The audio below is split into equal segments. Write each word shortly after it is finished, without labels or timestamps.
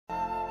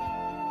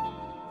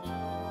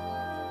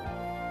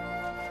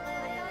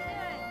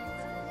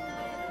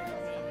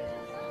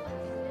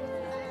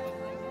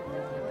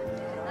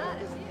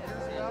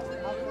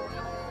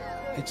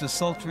It's a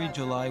sultry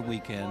July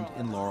weekend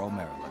in Laurel,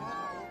 Maryland.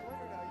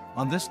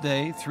 On this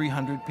day,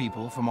 300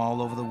 people from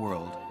all over the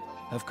world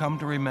have come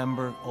to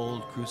remember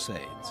old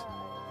crusades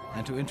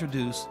and to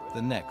introduce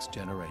the next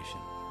generation.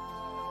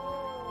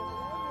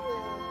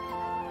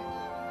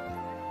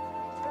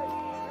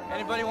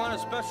 Anybody want a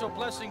special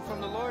blessing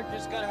from the Lord?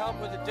 Just got to help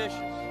with the dishes.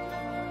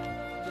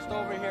 Just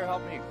over here,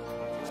 help me.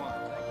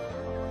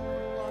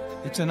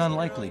 It's an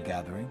unlikely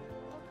gathering.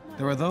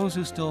 There are those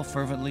who still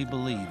fervently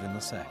believe in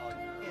the sect.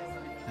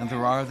 And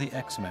there are the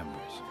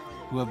ex-members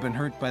who have been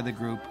hurt by the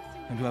group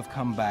and who have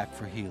come back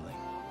for healing.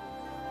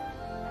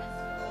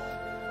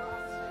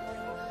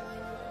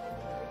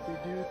 We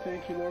do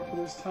thank you, Lord, for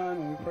this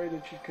time, and we pray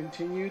that you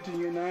continue to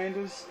unite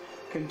us,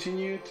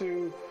 continue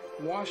to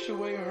wash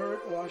away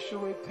hurt, wash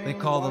away pain. They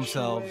call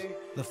themselves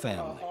the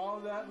family.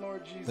 That,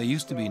 Lord Jesus, they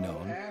used to be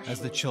known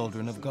as the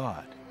children of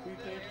God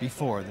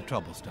before the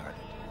trouble started.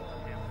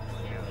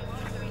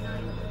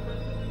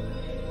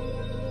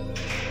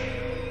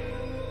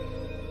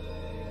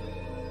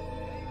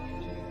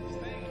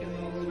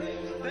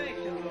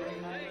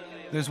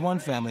 There's one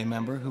family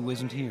member who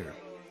isn't here,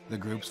 the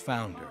group's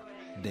founder,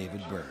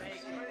 David Berg.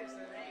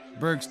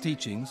 Berg's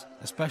teachings,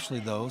 especially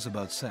those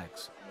about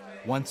sex,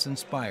 once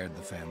inspired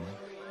the family,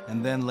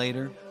 and then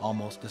later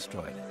almost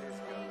destroyed it.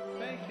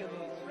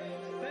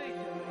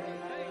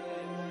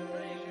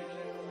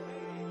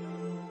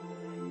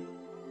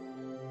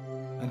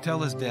 Until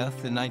his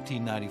death in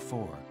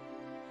 1994,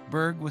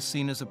 Berg was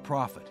seen as a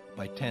prophet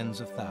by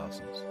tens of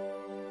thousands.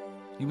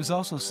 He was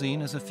also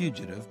seen as a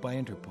fugitive by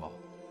Interpol,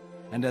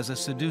 and as a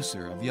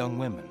seducer of young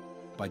women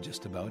by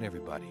just about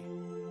everybody.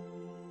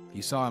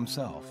 He saw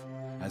himself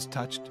as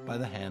touched by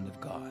the hand of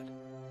God.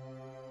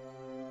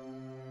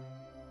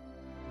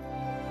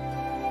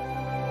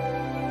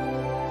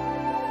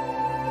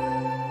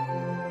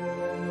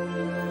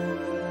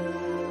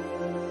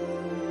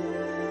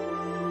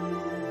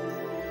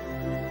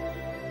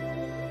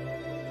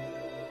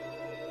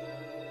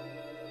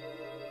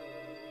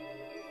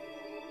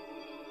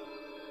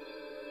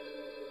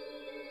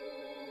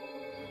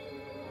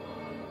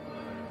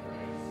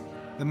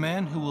 The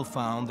man who will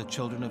found the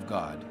Children of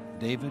God,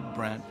 David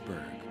Brant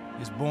Berg,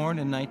 is born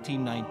in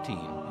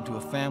 1919 into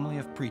a family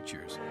of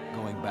preachers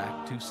going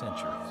back 2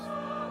 centuries.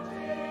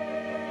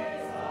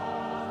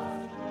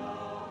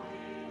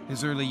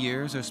 His early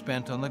years are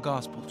spent on the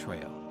gospel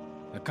trail,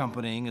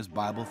 accompanying his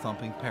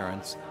Bible-thumping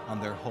parents on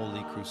their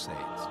holy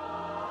crusades.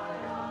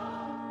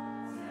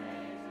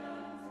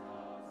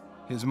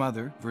 His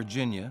mother,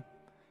 Virginia,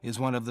 is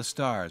one of the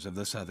stars of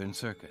the Southern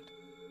Circuit.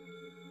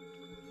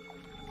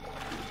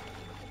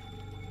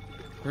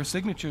 Her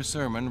signature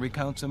sermon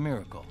recounts a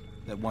miracle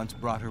that once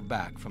brought her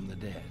back from the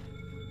dead.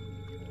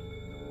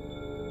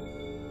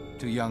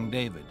 To young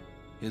David,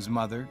 his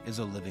mother is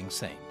a living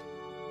saint.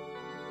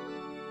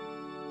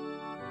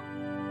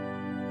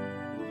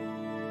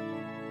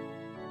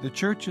 The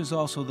church is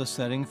also the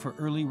setting for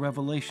early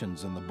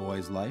revelations in the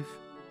boy's life,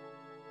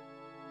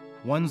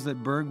 ones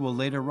that Berg will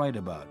later write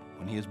about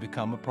when he has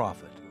become a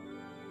prophet.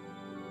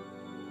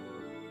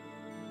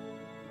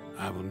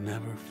 I will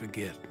never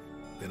forget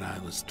that I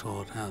was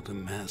taught how to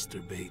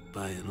masturbate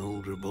by an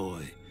older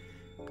boy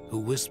who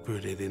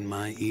whispered it in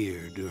my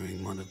ear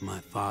during one of my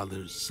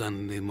father's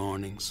Sunday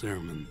morning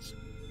sermons.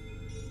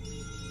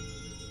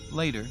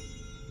 Later,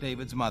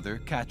 David's mother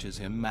catches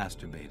him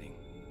masturbating.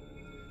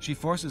 She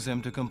forces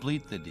him to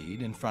complete the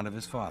deed in front of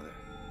his father.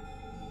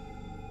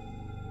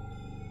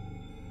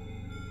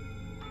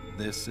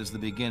 This is the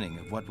beginning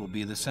of what will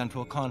be the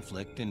central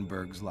conflict in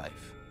Berg's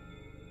life: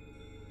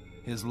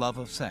 his love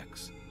of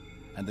sex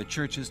and the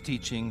church's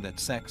teaching that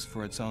sex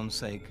for its own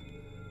sake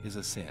is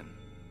a sin.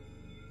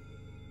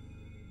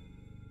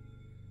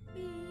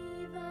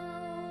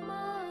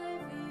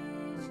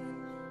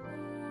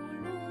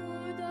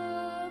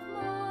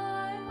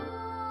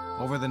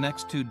 Over the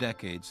next 2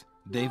 decades,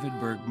 David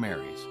Berg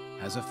marries,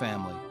 has a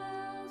family,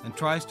 and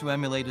tries to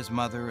emulate his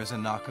mother as a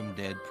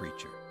knock-'em-dead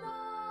preacher.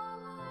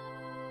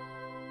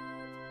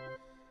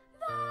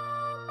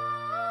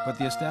 But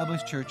the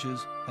established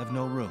churches have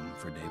no room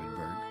for David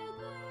Berg.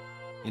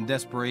 In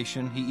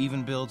desperation, he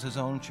even builds his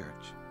own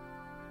church.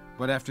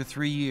 But after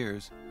 3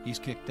 years, he's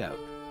kicked out.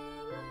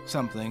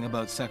 Something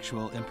about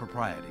sexual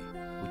impropriety,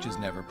 which is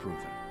never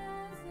proven.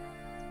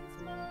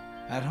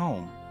 At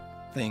home,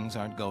 things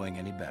aren't going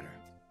any better.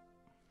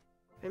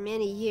 For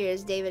many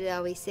years, David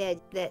always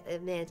said that a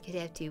man could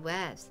have 2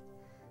 wives,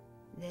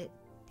 that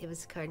it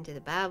was according to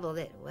the Bible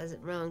that it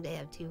wasn't wrong to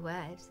have 2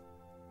 wives.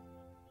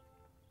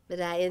 But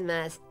in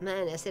my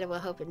mind, I said, well,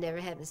 I hope it never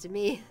happens to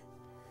me.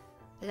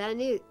 But I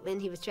knew when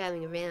he was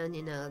traveling around,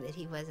 that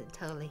he wasn't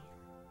totally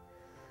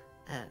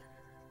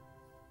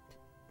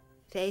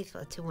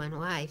faithful to one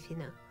wife,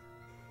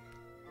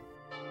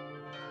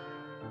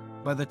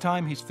 By the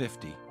time he's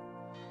 50,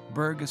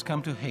 Berg has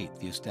come to hate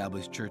the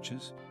established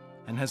churches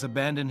and has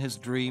abandoned his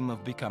dream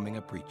of becoming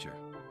a preacher.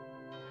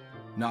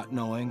 Not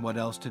knowing what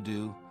else to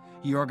do,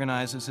 he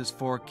organizes his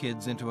 4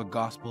 kids into a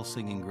gospel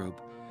singing group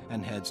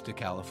and heads to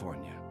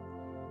California.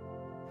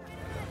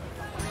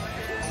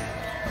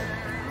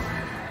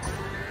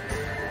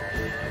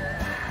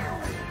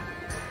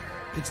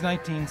 It's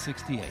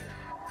 1968,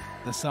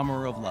 the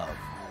summer of love.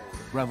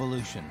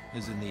 Revolution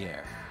is in the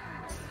air.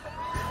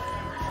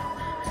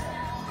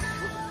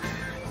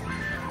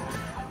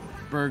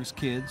 Berg's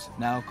kids,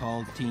 now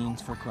called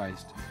Teens for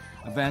Christ,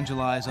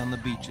 evangelize on the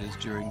beaches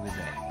during the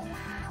day.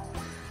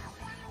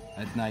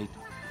 At night,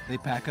 they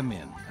pack them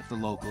in at the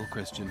local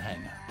Christian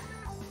hangout.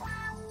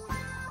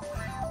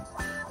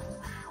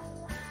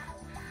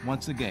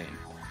 Once again,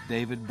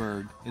 David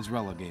Berg is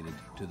relegated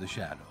to the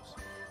shadows.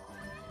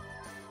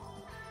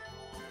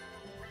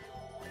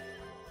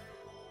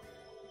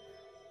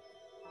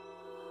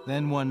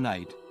 Then one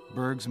night,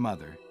 Berg's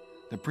mother,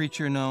 the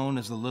preacher known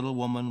as the little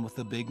woman with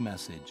the big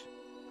message,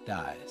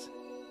 dies.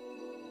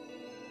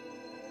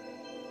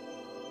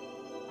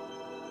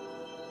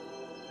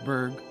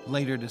 Berg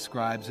later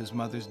describes his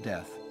mother's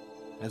death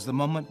as the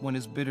moment when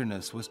his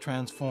bitterness was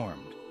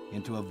transformed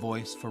into a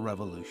voice for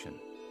revolution.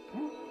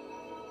 You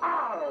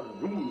are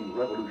the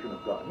revolution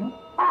of God. You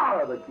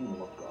are the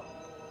kingdom of God.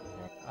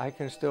 I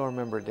can still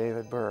remember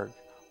David Berg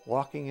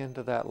walking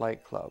into that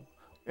light club,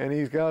 and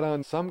he's got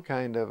on some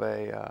kind of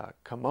a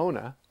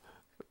kimono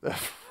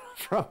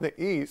from the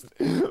East,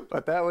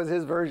 but that was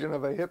his version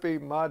of a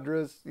hippie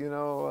madras,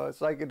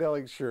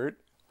 psychedelic shirt.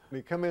 And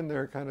he'd come in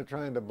there kind of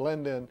trying to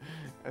blend in,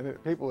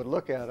 and people would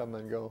look at him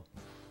and go,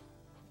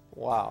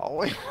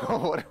 wow,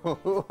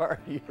 who are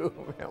you,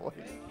 man?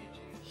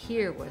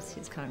 Here was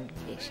his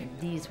congregation.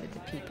 These were the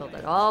people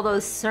that all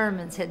those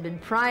sermons had been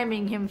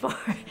priming him for.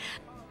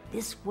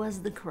 This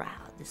was the crowd.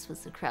 This was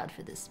the crowd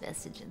for this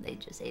message, and they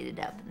just ate it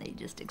up, and they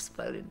just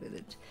exploded with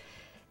it.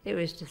 It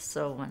was just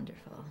so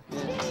wonderful.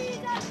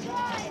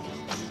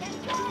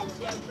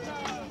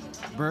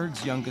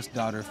 Berg's youngest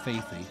daughter,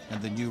 Faithy,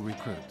 and the new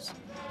recruits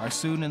are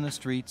soon in the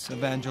streets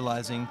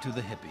evangelizing to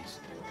the hippies.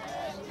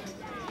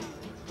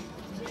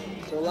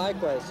 So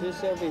likewise,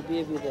 whosoever be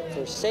of you that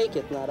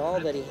forsaketh not all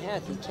that he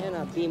hath, he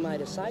cannot be my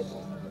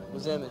disciple.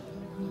 What's that mean?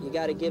 You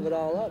got to give it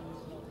all up.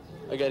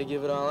 I gotta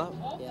give it all up?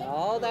 Yeah,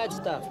 all that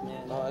stuff,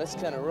 man. Oh, that's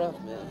kind of rough,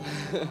 man.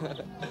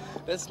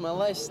 That's my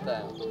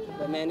lifestyle.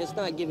 But man, it's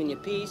not giving you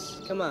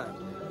peace. Come on.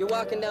 You're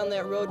walking down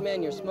that road,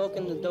 man, you're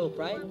smoking the dope,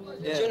 right?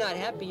 Yeah. But you're not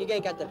happy, you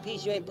ain't got the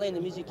peace, you ain't playing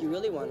the music you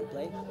really want to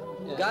play.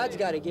 Yeah. God's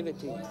got to give it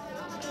to you.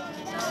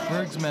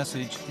 Berg's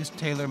message is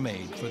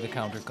tailor-made for the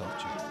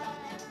counterculture.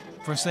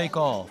 Forsake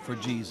all for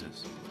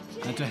Jesus,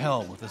 and to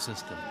hell with the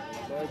system.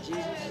 Lord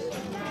Jesus,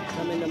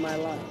 come into my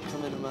life.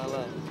 Come into my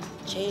life.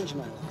 Change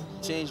my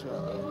life. Change my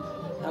life.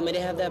 Help me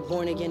to have that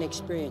born-again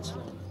experience,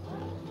 Lord.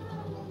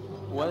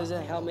 What is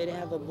that? Help me to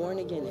have a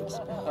born-again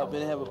experience. Help me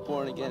to have a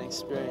born-again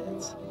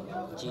experience.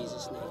 In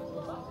Jesus' name.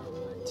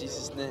 In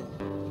Jesus' name.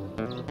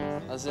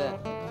 How's that?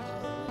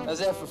 How's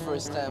that for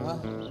first time, huh?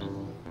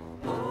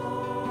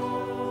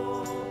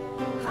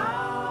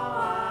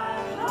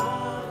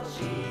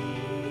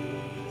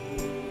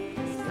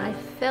 I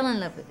fell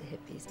in love with the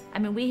hippies. I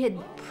mean, we had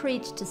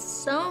preached to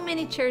so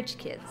many church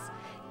kids,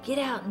 get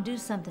out and do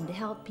something to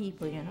help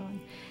people, and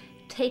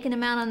taking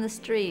them out on the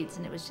streets,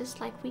 and it was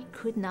just like we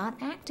could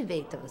not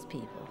activate those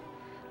people.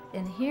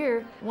 And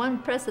here, one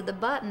press of the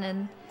button,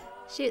 and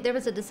there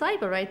was a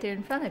disciple right there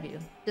in front of you,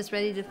 just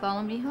ready to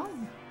follow me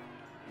home.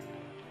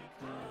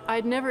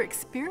 I'd never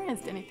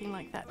experienced anything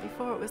like that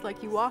before. It was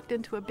like you walked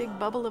into a big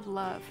bubble of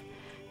love,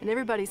 and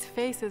everybody's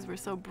faces were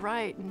so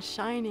bright and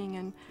shining,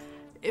 and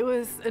it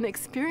was an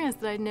experience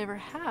that I'd never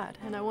had,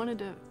 and I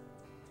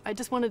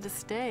just wanted to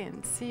stay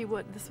and see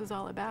what this was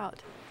all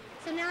about.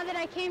 So now that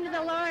I came to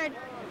the Lord,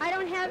 I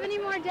don't have any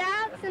more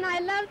doubts, and I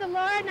love the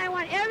Lord, and I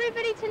want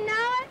everybody to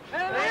know it,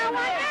 and I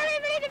want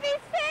everybody to be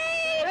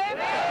saved.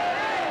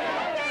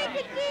 Amen. Thank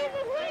you, Jesus.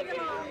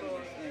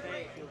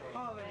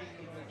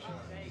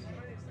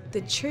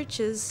 The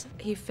churches,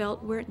 he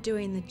felt, weren't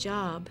doing the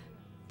job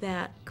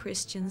that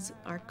Christians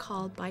are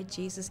called by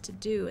Jesus to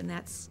do, and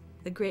that's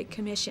the Great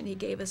Commission he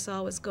gave us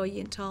all, was go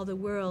ye into all the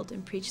world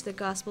and preach the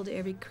gospel to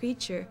every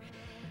creature.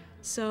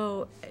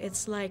 So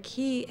it's like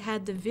he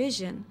had the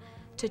vision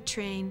to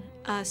train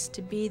us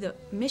to be the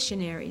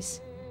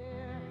missionaries.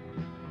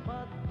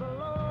 I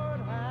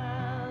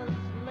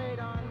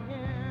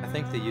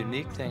think the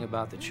unique thing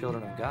about the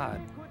children of God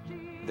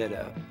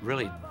that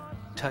really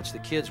touched the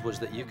kids was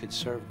that you could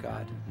serve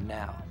God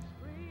now.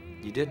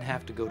 You didn't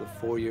have to go to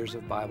 4 years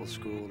of Bible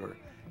school or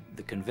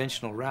the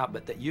conventional route,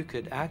 but that you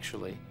could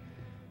actually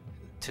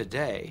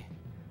today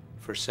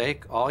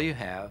forsake all you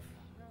have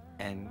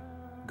and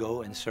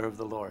go and serve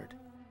the Lord.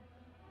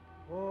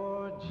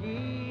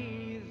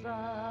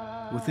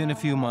 Within a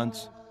few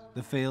months,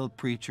 the failed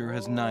preacher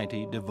has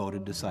 90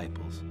 devoted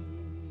disciples.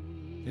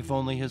 If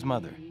only his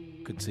mother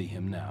could see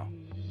him now.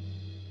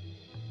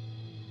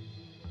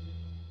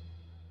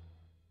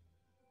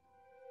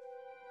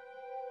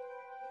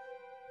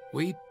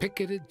 We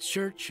picketed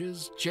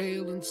churches,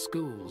 jail, and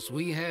schools.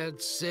 We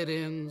had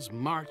sit-ins,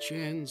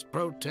 march-ins,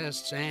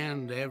 protests,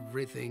 and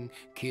everything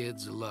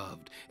kids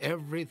loved.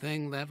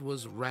 Everything that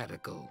was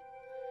radical.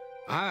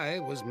 I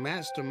was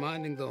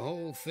masterminding the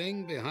whole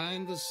thing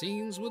behind the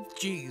scenes with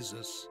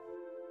Jesus.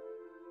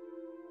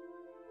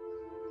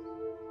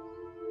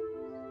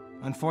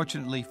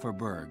 Unfortunately for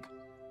Berg,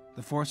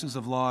 The forces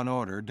of law and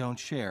order don't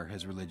share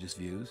his religious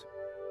views,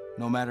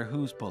 no matter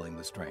who's pulling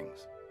the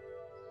strings.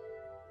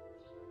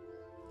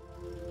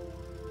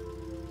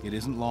 It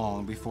isn't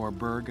long before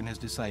Berg and his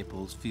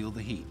disciples feel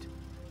the heat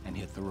and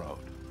hit the road.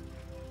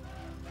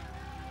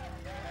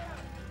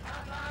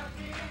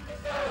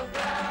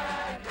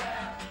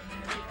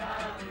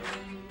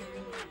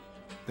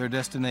 Their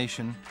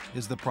destination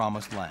is the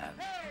Promised Land,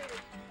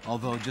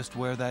 although just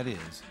where that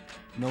is,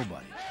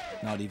 nobody,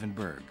 not even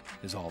Berg,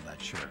 is all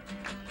that sure.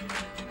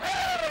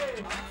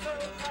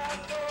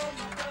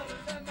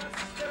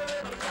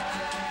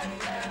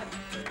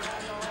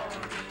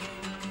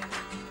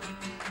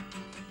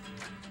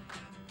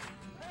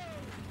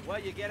 Well,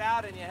 you get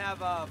out and you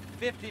have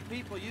 50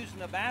 people using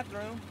the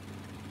bathroom,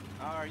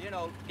 or, you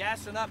know,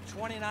 gassing up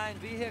 29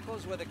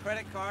 vehicles with a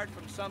credit card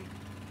from some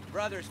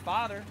brother's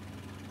father.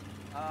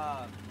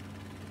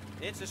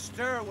 It's a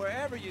stir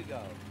wherever you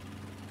go.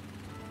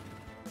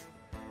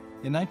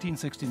 In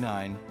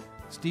 1969,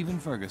 Stephen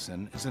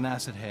Ferguson is an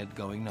acid head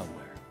going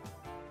nowhere.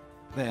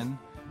 Then,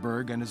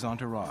 Berg and his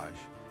entourage,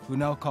 who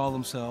now call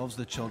themselves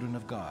the Children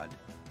of God,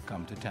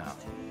 come to town.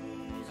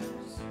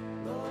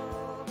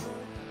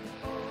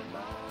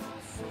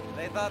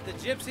 They thought the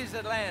gypsies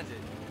had landed.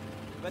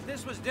 But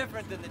this was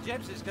different than the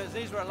gypsies because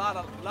these were a lot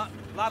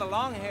of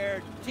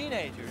long-haired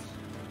teenagers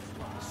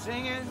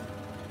singing,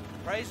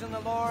 praising the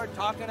Lord,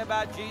 talking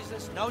about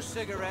Jesus, no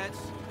cigarettes,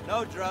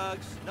 no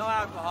drugs, no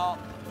alcohol,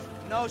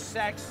 no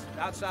sex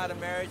outside of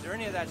marriage or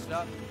any of that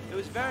stuff. It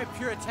was very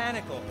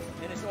puritanical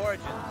in its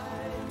origins.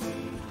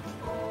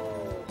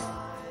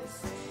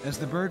 As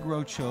the Berg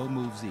Roadshow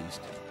moves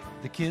east,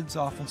 the kids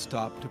often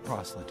stop to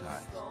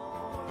proselytize.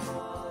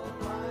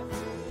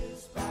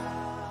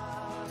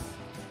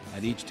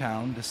 At each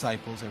town,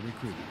 disciples are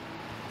recruited.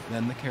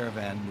 Then the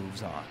caravan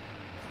moves on.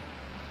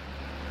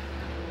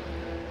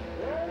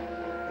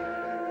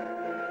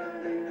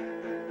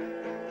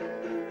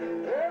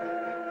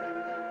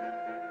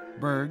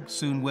 Berg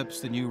soon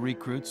whips the new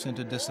recruits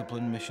into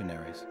disciplined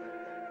missionaries.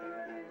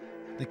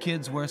 The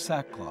kids wear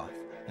sackcloth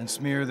and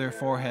smear their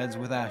foreheads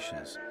with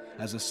ashes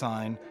as a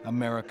sign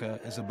America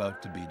is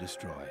about to be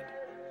destroyed.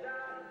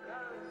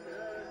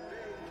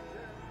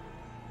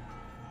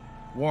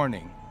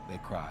 Warning, they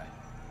cry,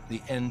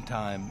 the end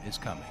time is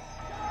coming.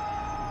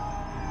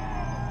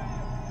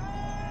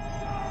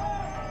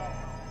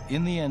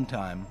 In the end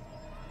time,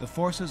 the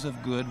forces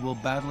of good will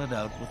battle it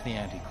out with the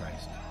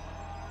Antichrist.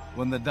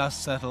 When the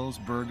dust settles,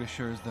 Berg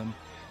assures them,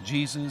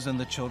 Jesus and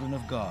the children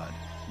of God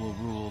will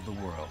rule the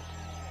world.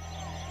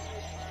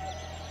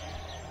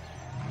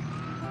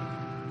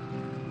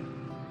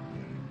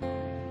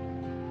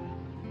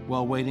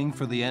 While waiting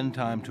for the end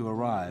time to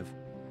arrive,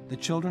 the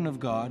children of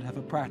God have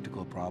a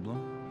practical problem: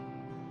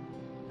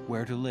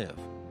 where to live.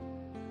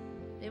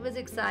 It was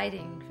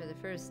exciting for the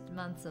first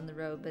months on the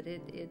road, but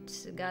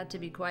it got to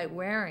be quite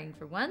wearing.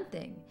 For one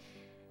thing,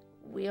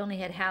 we only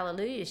had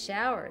hallelujah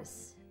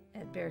showers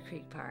at Bear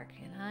Creek Park,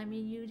 and I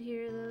mean, you'd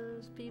hear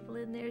those people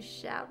in there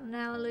shouting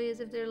hallelujah as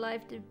if their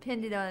life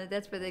depended on it.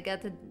 That's where they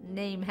got the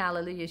name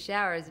hallelujah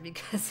showers,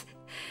 because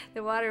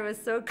the water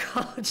was so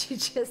cold you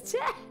just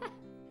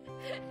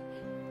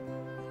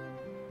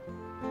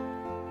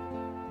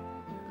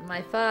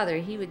My father,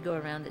 he would go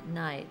around at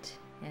night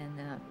and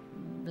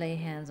lay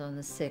hands on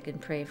the sick and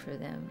pray for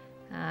them.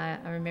 I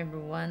remember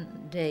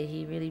one day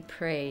he really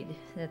prayed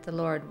that the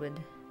Lord would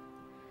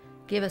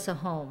give us a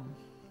home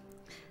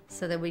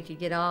so that we could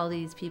get all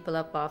these people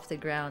up off the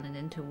ground and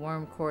into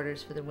warm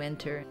quarters for the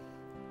winter.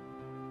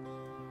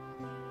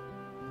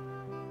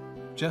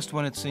 Just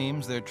when it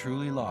seems they're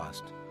truly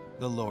lost,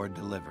 the Lord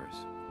delivers.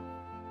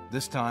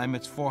 This time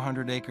it's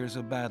 400 acres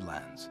of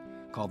Badlands,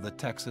 called the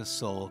Texas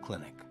Soul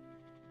Clinic.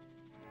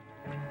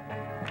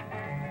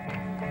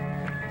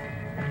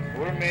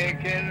 We're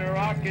making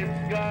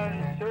rockets,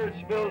 guns, church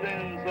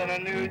buildings, and a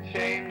new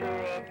chamber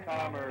of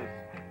commerce.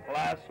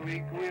 Last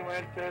week we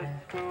went to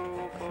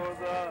school for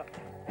the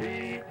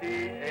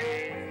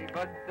PTA,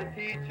 but the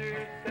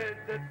teacher said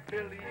that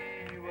Billy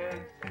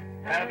was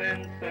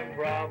having some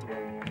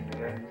problems,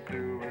 and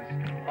Sue was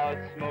out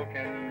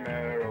smoking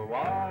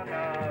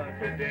marijuana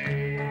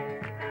today.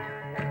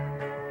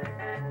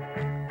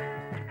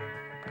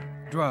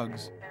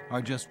 Drugs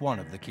are just one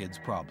of the kids'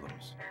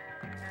 problems.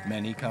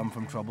 Many come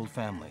from troubled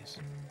families.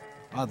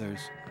 Others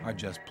are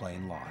just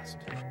plain lost.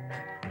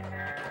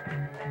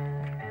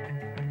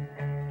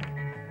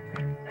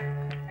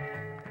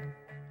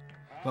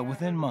 But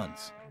within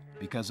months,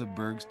 because of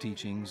Berg's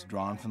teachings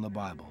drawn from the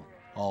Bible,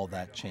 all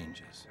that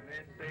changes.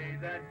 They say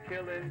that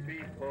killing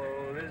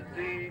people is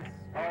the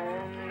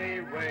only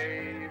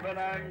way, but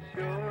I'm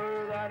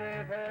sure that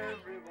if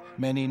everyone...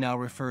 Many now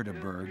refer to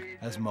Berg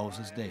as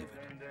Moses David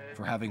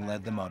for having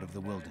led them out of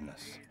the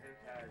wilderness.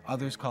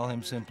 Others call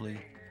him simply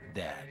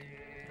Dad.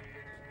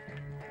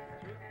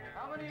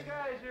 How many of you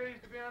guys here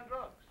used to be on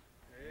drugs?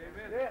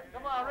 Amen. Yeah.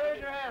 Come on, raise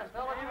your hands.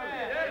 Tell us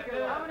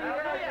how many of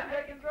you guys are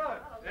taking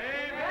drugs?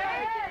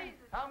 Amen.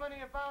 How many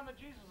have found that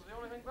Jesus is the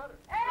only thing better?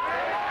 Now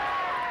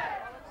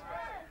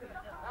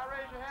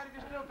raise your hand if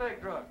you still take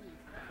drugs.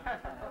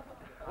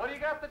 What do you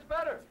got that's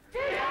better?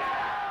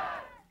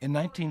 In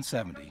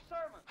 1970,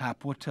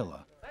 Hap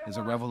Watilla is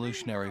a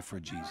revolutionary for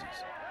Jesus.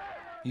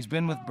 He's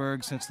been with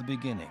Berg since the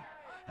beginning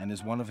and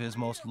is one of his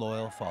most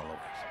loyal followers.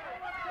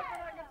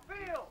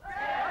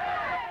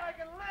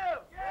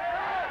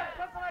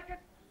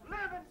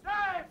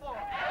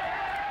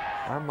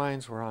 Our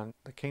minds were on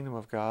the kingdom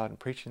of God and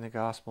preaching the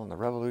gospel and the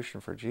revolution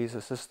for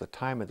Jesus. This is the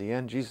time of the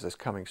end. Jesus is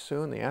coming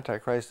soon. The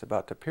Antichrist is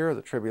about to appear,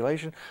 the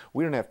tribulation.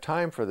 We don't have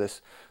time for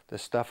this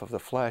stuff of the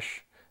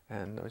flesh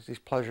and these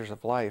pleasures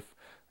of life.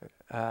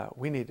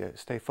 We need to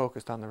stay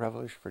focused on the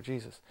revolution for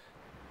Jesus.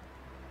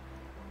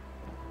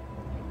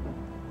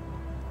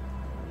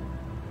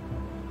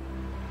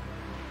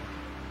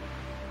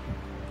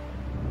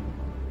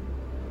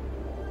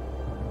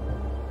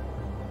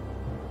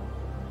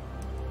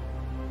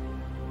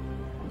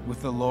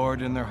 With the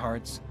Lord in their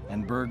hearts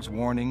and Berg's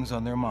warnings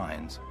on their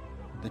minds,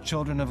 the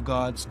children of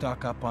God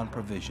stock up on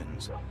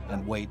provisions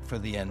and wait for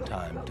the end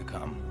time to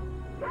come.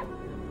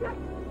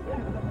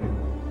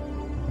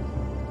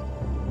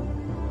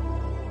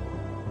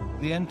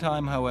 The end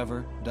time,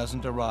 however,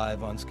 doesn't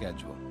arrive on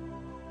schedule.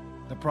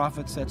 The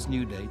prophet sets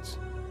new dates.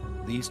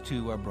 These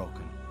two are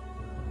broken.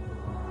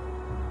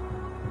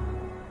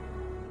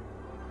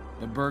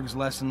 But Berg's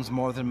lessons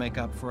more than make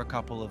up for a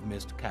couple of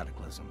missed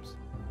cataclysms.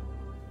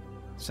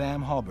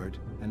 Sam Halbert,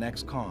 an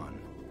ex-con,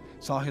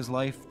 saw his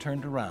life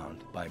turned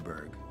around by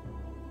Berg.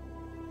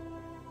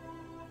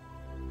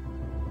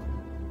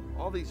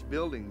 All these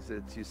buildings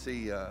that you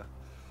see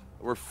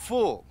were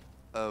full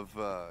of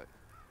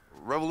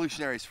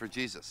revolutionaries for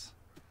Jesus.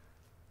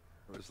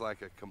 It was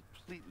like a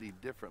completely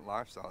different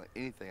lifestyle than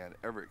anything I'd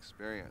ever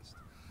experienced.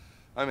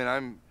 I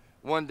mean,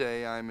 one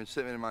day I'm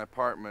sitting in my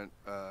apartment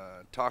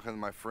talking to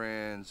my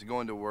friends,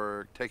 going to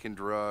work, taking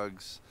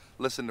drugs,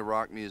 listening to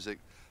rock music.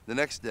 The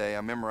next day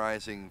I'm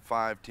memorizing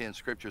 5-10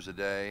 scriptures a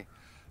day,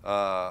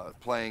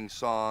 playing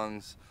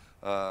songs,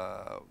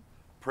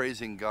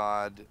 praising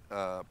God,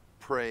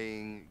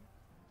 praying.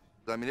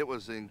 I mean, it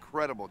was an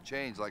incredible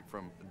change, like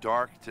from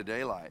dark to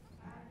daylight,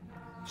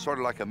 sort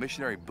of like a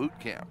missionary boot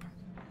camp.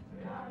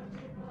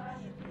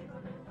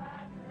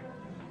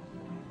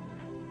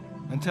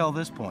 Until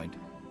this point,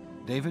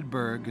 David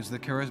Berg is the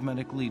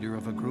charismatic leader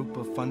of a group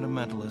of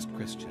fundamentalist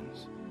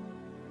Christians.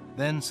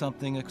 Then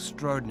something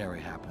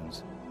extraordinary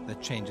happens that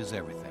changes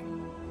everything.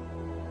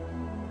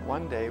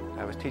 One day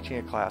I was teaching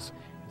a class,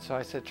 and so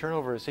I said, turn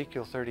over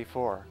Ezekiel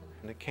 34.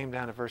 And it came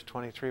down to verse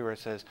 23 where it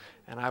says,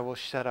 and I will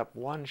set up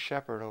one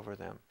shepherd over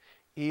them,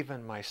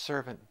 even my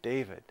servant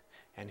David,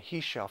 and he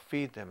shall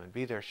feed them and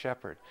be their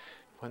shepherd.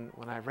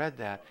 When I read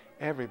that,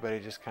 everybody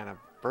just kind of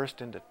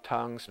burst into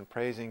tongues and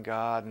praising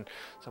God, and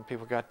some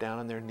people got down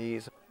on their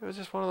knees. It was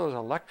just one of those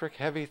electric,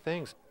 heavy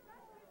things.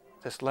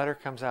 This letter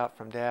comes out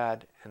from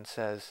Dad and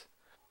says,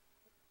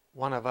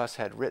 one of us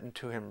had written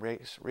to him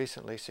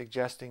recently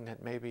suggesting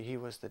that maybe he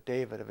was the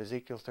David of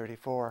Ezekiel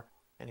 34,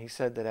 and he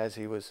said that as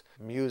he was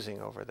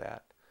musing over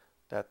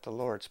that the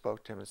Lord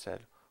spoke to him and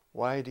said,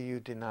 why do you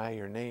deny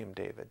your name,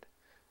 David?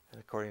 And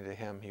according to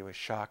him, he was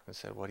shocked and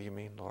said, what do you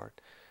mean, Lord?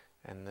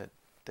 And that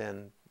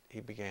then he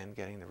began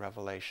getting the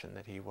revelation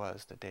that he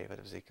was the David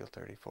of Ezekiel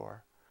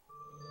 34.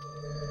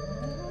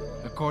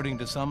 According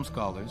to some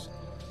scholars,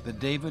 the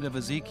David of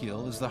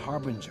Ezekiel is the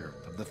harbinger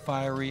of the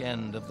fiery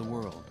end of the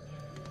world.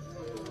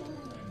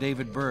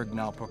 David Berg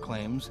now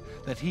proclaims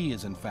that he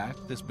is in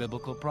fact this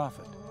biblical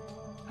prophet.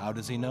 How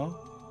does he know?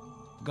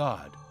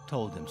 God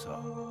told him so.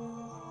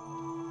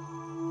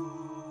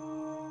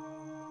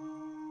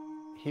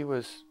 He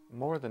was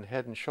more than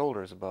head and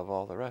shoulders above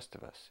all the rest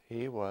of us.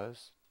 He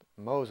was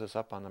Moses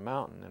up on the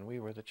mountain, and we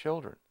were the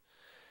children.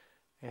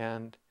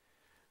 And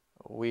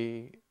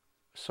we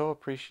so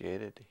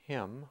appreciated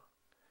him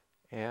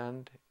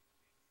and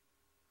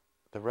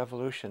the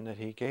revolution that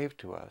he gave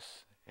to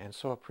us, and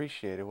so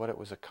appreciated what it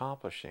was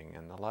accomplishing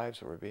and the lives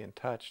that were being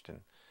touched,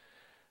 and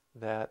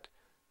that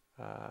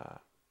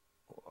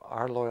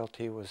our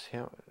loyalty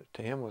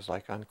to him was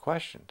like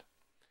unquestioned.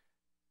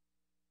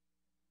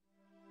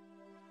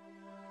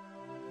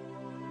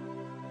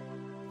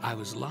 I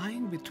was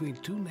lying between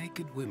two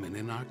naked women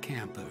in our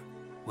camper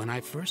when I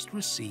first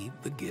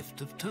received the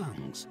gift of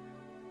tongues.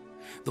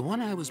 The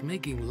one I was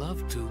making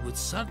love to would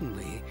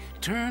suddenly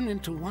turn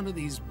into one of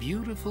these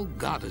beautiful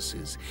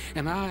goddesses,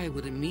 and I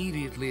would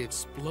immediately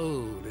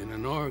explode in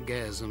an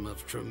orgasm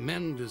of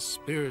tremendous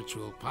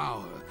spiritual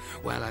power,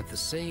 while at the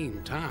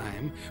same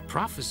time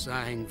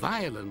prophesying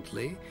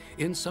violently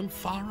in some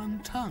foreign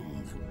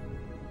tongue.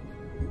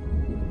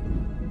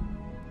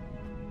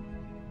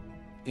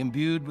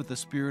 Imbued with the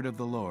Spirit of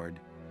the Lord,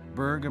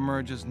 Berg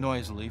emerges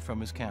noisily from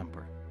his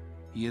camper.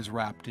 He is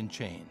wrapped in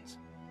chains.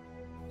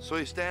 So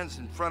he stands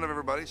in front of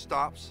everybody,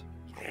 stops,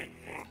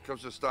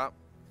 comes to a stop,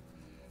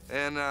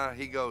 and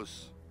he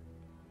goes,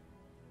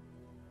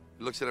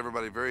 he looks at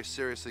everybody very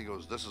seriously,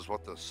 goes, this is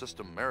what the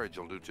system marriage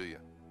will do to you.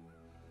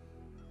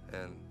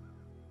 And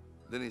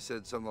then he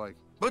said something like,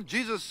 but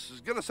Jesus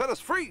is going to set us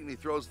free, and he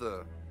throws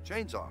the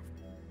chains off.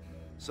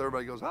 So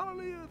everybody goes,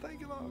 hallelujah, thank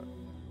you, Lord.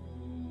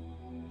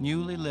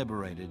 Newly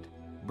liberated,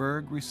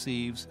 Berg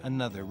receives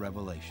another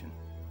revelation.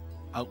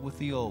 Out with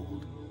the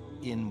old,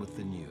 in with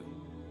the new.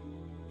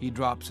 He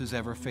drops his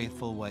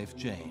ever-faithful wife,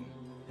 Jane,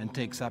 and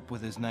takes up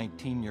with his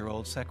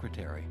 19-year-old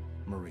secretary,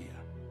 Maria.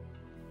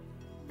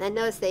 I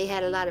noticed they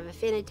had a lot of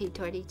affinity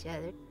toward each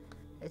other.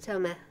 I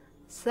told my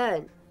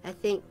son, I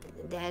think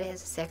Dad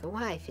has a second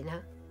wife, you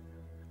know.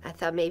 I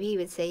thought maybe he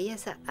would say,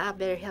 yes, I'll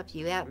better help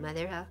you out,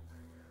 Mother.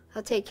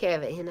 I'll take care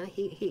of it, you know.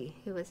 He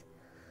was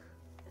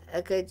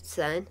a good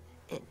son.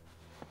 And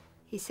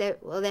he said,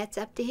 well, that's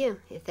up to him,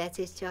 if that's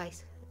his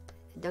choice.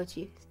 Don't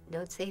say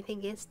anything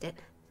against it.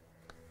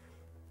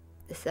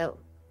 So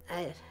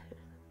I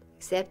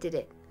accepted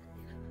it.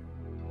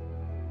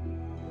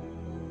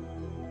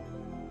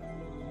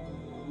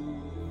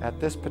 At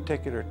this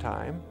particular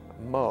time,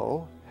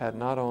 Mo had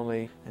not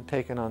only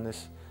taken on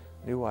this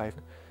new wife,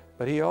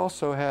 but he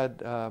also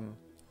had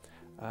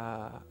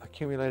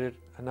accumulated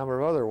a number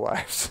of other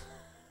wives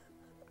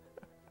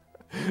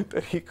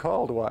that he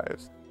called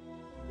wives.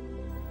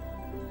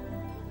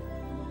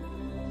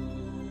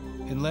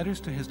 In letters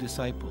to his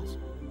disciples,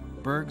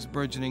 Berg's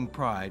burgeoning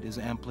pride is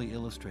amply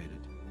illustrated.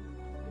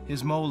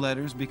 His Mo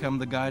letters become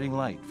the guiding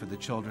light for the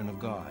children of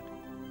God.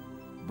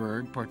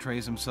 Berg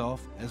portrays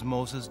himself as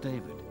Moses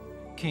David,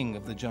 king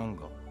of the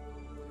jungle,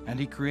 and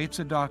he creates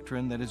a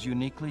doctrine that is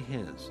uniquely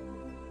his,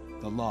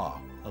 the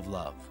law of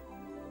love.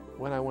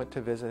 When I went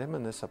to visit him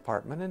in this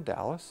apartment in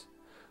Dallas,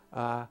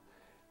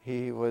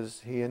 he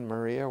and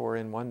Maria were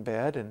in one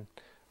bed, and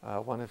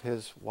one of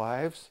his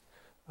wives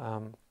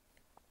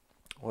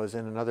was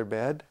in another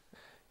bed,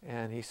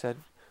 and he said,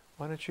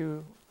 why don't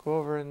you go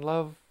over and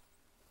love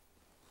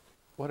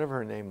whatever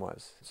her name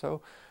was. So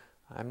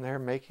I'm there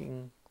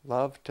making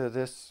love to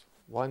this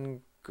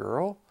one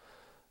girl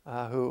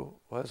who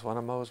was one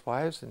of Mo's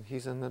wives, and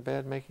he's in the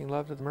bed making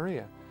love to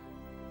Maria.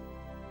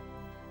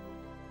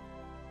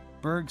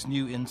 Berg's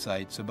new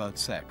insights about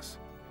sex,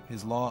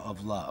 his law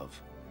of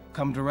love,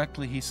 come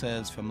directly, he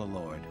says, from the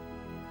Lord.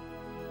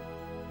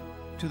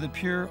 To the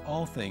pure,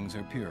 all things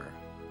are pure,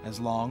 as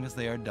long as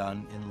they are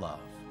done in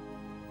love.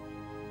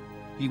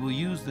 He will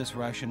use this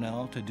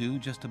rationale to do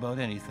just about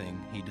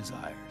anything he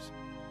desires.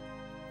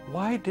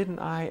 Why didn't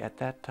I, at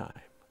that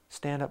time,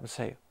 stand up and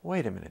say,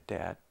 wait a minute,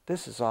 Dad,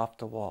 this is off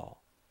the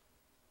wall.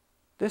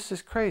 This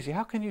is crazy.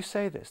 How can you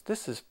say this?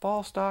 This is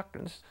false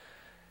doctrines.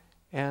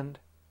 And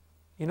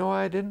you know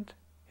why I didn't?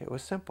 It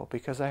was simple,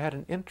 because I had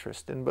an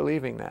interest in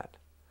believing that.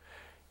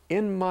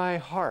 In my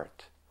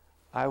heart,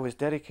 I was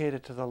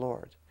dedicated to the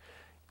Lord.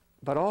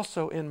 But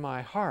also in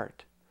my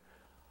heart,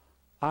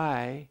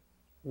 I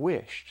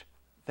wished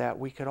that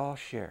we could all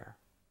share.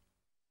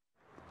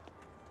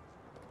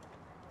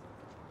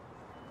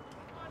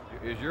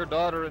 Is your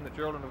daughter in the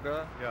Children of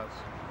God? Yes.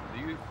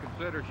 Do you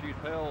consider she's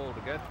held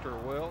against her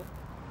will?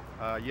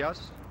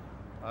 Yes.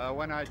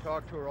 When I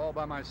talked to her all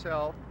by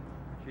myself,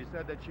 she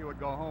said that she would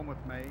go home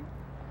with me.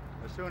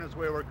 As soon as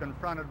we were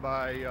confronted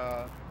by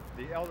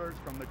the elders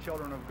from the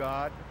Children of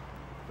God,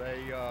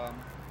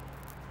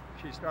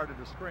 she started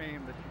to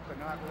scream that she could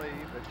not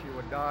leave, that she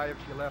would die if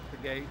she left the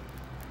gate,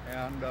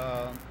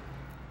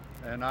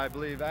 and I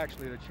believe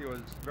actually that she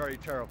was very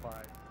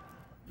terrified.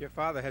 Your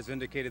father has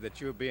indicated that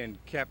you're being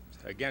kept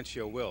against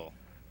your will.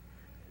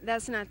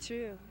 That's not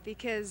true,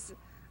 because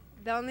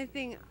the only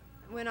thing,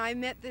 when I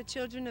met the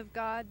Children of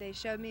God, they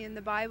showed me in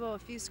the Bible a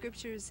few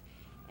scriptures,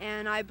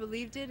 and I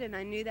believed it, and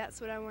I knew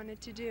that's what I wanted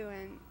to do,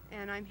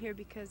 and I'm here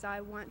because I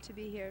want to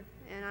be here,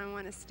 and I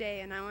want to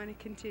stay, and I want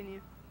to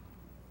continue.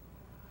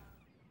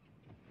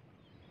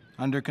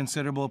 Under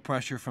considerable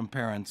pressure from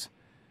parents,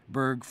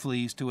 Berg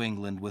flees to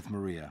England with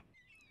Maria.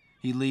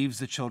 He leaves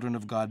the Children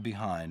of God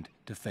behind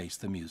to face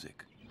the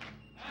music.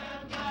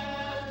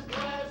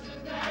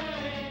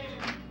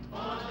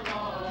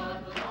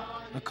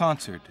 A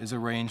concert is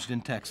arranged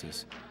in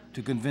Texas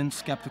to convince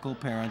skeptical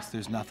parents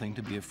there's nothing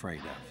to be afraid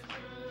of.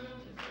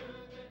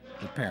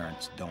 The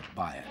parents don't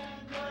buy it.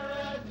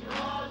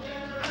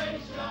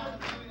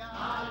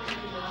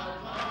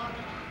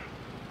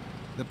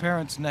 The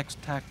parents'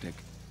 next tactic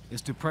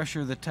is to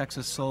pressure the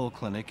Texas Soul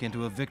Clinic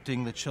into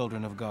evicting the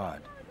Children of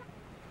God.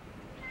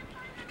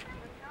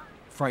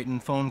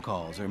 Frightened phone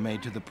calls are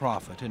made to the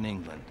prophet in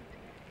England.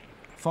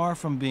 Far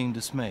from being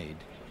dismayed,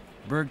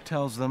 Berg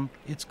tells them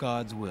it's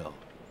God's will.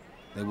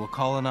 They will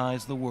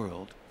colonize the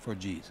world for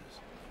Jesus.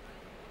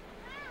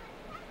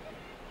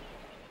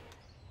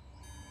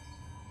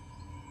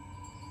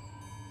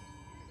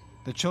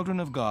 The Children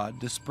of God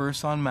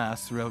disperse en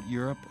masse throughout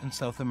Europe and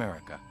South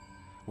America,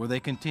 where they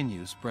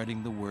continue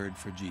spreading the word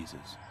for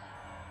Jesus.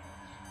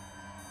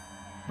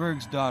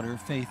 Berg's daughter,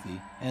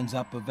 Faithy, ends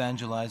up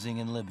evangelizing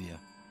in Libya.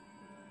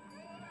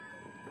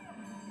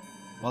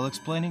 While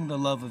explaining the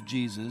love of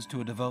Jesus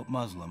to a devout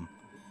Muslim,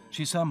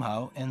 she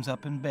somehow ends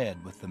up in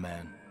bed with the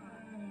man.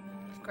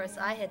 Of course,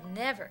 I had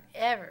never,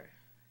 ever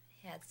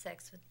had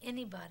sex with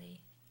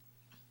anybody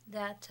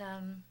that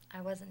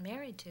I wasn't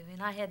married to,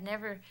 and I had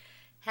never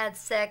had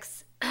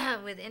sex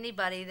with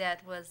anybody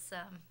that was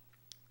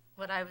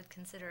what I would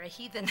consider a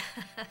heathen.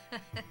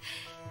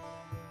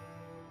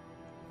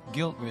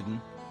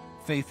 Guilt-ridden,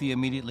 Faithy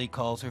immediately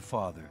calls her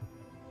father,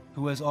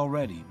 who has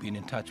already been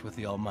in touch with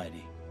the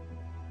Almighty.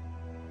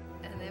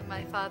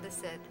 my father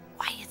said,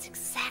 why, it's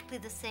exactly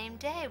the same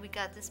day we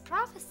got this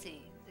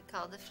prophecy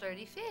called the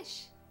flirty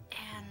fish.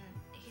 And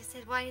he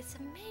said, why, it's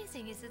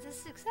amazing. He said,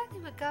 this is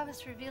exactly what God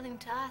was revealing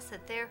to us,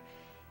 that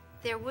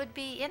there would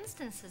be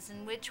instances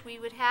in which we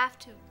would have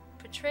to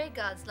portray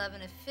God's love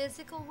in a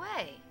physical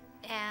way,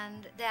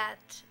 and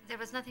that there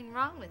was nothing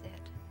wrong with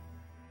it.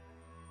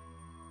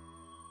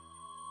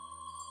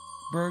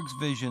 Berg's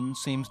vision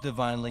seems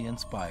divinely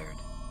inspired.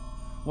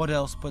 What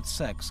else but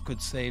sex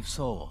could save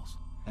souls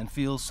and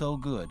feel so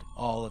good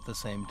all at the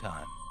same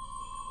time?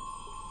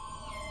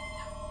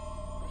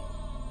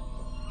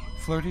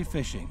 Flirty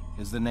fishing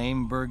is the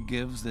name Berg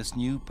gives this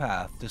new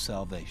path to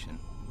salvation.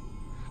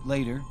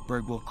 Later,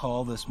 Berg will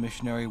call this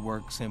missionary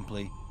work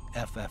simply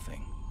FFing.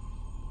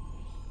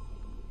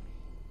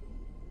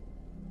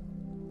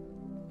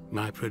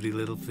 My pretty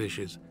little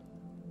fishes,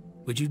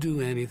 would you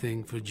do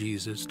anything for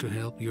Jesus to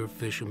help your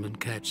fishermen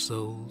catch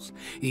souls,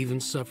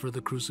 even suffer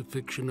the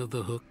crucifixion of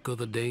the hook or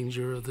the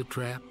danger of the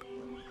trap?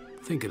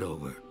 Think it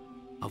over.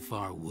 How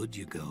far would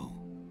you go?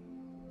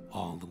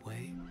 All the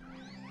way?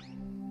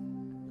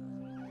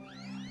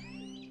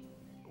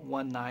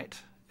 One night,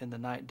 in the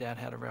night, Dad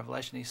had a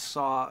revelation. He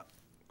saw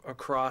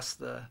across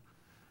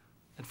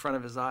in front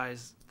of his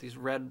eyes, these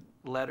red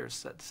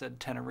letters that said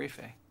Tenerife.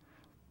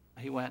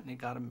 He went and he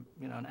got him,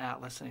 an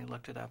atlas, and he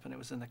looked it up, and it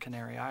was in the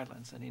Canary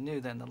Islands. And he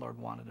knew then the Lord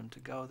wanted him to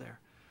go there.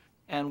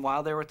 And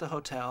while they were at the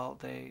hotel,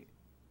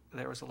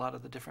 there was a lot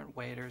of the different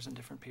waiters and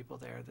different people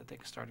there that they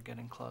started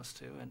getting close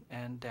to.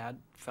 And Dad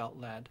felt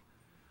led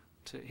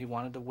he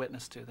wanted to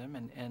witness to them.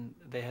 And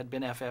they had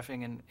been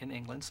FFing in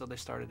England, so they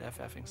started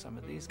FFing some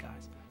of these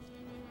guys.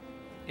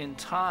 In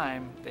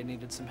time, they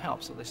needed some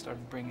help, so they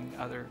started bringing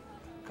a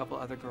couple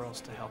other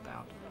girls to help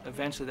out.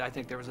 Eventually, I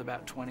think there was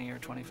about 20 or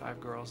 25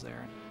 girls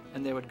there,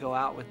 and they would go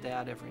out with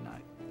Dad every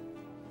night.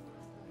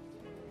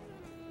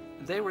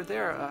 They were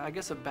there, I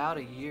guess, about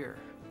a year,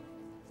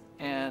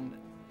 and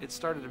it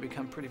started to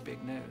become pretty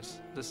big news.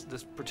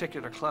 This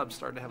particular club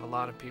started to have a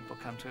lot of people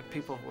come to it.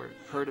 People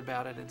heard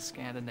about it in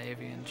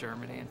Scandinavia and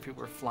Germany, and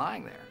people were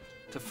flying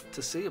there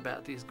to see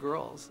about these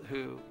girls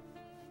who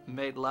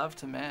made love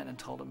to men and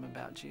told them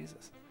about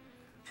Jesus.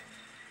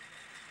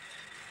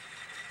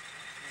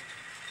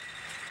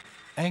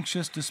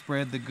 Anxious to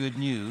spread the good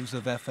news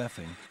of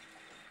FFing,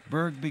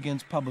 Berg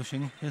begins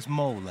publishing his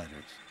Mole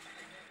letters.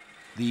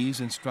 These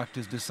instruct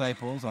his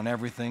disciples on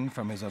everything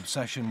from his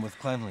obsession with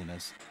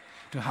cleanliness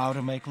to how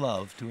to make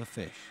love to a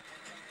fish.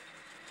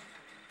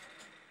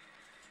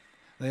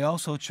 They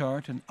also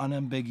chart an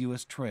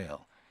unambiguous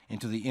trail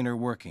into the inner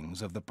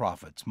workings of the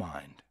prophet's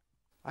mind.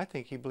 I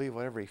think he believed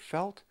whatever he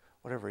felt,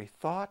 whatever he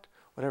thought,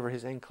 whatever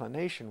his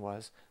inclination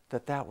was,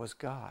 that was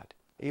God.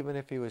 Even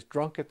if he was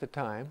drunk at the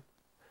time,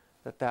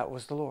 that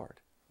was the Lord.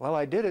 Well,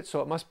 I did it,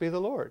 so it must be the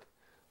Lord.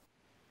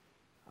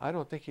 I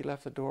don't think he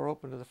left the door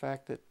open to the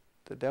fact that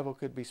the devil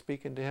could be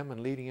speaking to him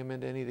and leading him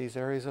into any of these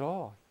areas at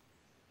all.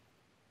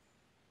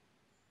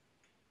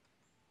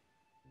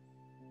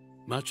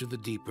 Much of the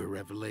deeper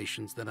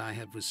revelations that I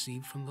had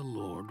received from the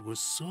Lord were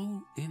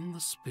so in the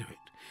Spirit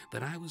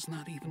that I was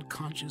not even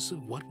conscious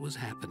of what was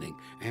happening,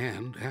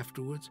 and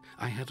afterwards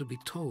I had to be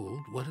told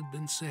what had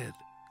been said.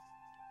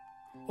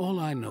 All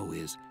I know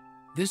is,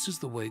 this is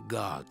the way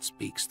God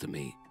speaks to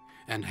me,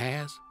 and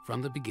has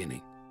from the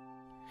beginning.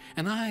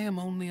 And I am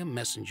only a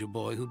messenger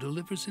boy who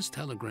delivers his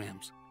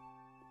telegrams.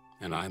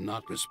 And I'm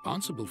not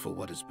responsible for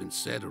what has been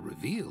said or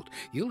revealed.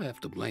 You'll have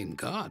to blame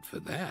God for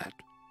that,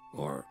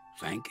 or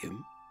thank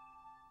him.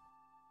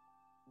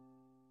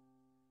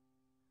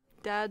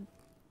 Dad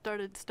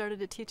started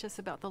to teach us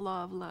about the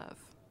law of love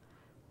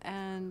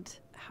and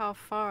how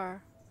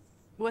far,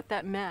 what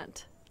that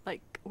meant.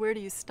 Like, where do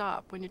you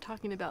stop? When you're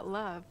talking about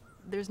love,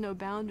 there's no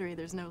boundary,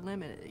 there's no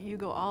limit. You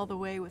go all the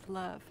way with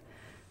love.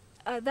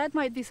 That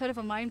might be sort of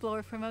a mind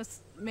blower for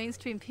most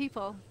mainstream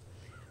people,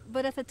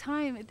 but at the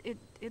time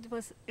it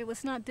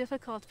was not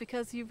difficult,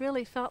 because you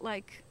really felt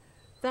like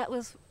that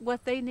was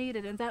what they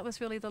needed, and that was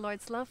really the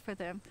Lord's love for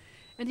them.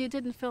 And you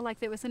didn't feel like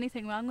there was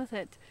anything wrong with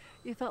it.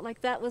 You felt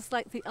like that was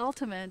like the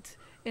ultimate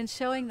in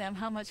showing them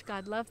how much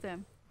God loved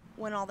them.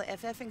 When all the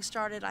FFing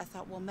started, I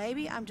thought, well,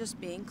 maybe I'm just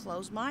being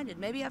closed-minded.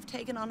 Maybe I've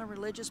taken on a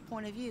religious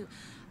point of view.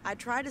 I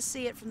try to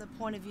see it from the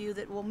point of view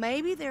that, well,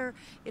 maybe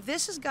if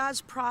this is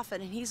God's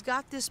prophet and he's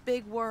got this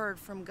big word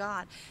from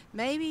God,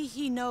 maybe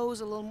he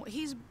knows a little more.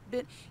 He's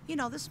been,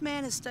 this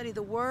man has studied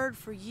the word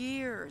for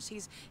years.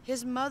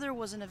 His mother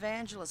was an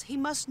evangelist. He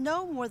must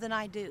know more than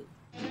I do.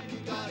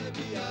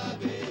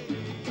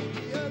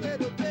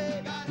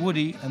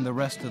 Woody and the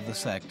rest of the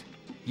sect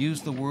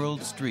use the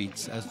world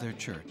streets as their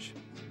church.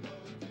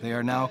 They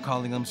are now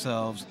calling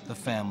themselves the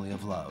Family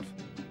of Love.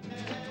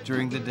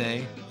 During the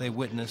day, they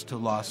witness to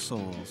lost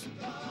souls.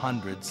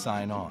 Hundreds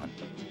sign on.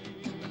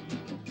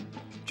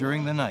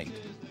 During the night,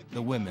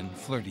 the women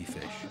flirty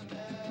fish.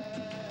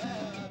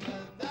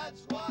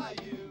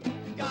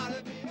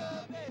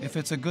 If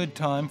it's a good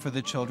time for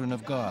the children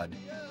of God,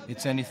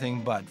 it's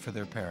anything but for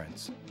their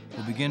parents,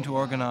 who begin to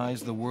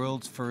organize the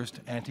world's first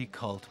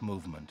anti-cult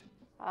movement.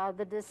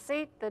 The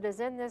deceit that is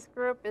in this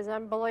group is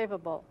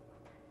unbelievable.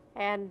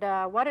 And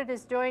what it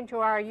is doing to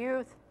our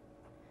youth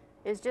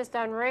is just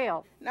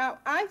unreal. Now,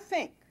 I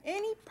think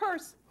any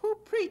person who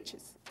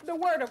preaches the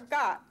Word of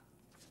God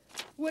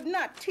would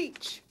not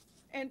teach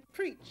and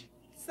preach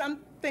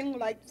something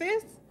like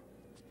this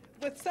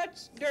with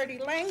such dirty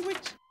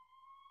language.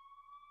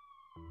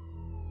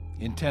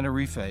 In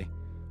Tenerife,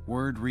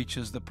 word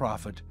reaches the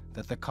prophet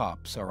that the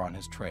cops are on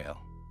his trail.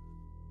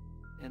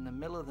 In the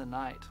middle of the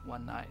night,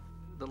 one night,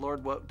 the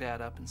Lord woke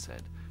Dad up and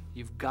said,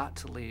 "You've got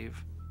to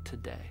leave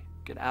today.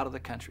 Get out of the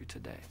country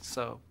today."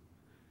 So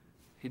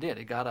he did.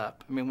 He got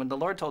up. I mean, when the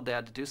Lord told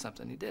Dad to do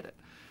something, he did it.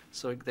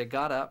 So they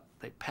got up,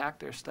 they packed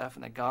their stuff,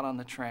 and they got on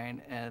the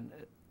train, and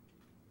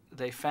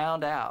they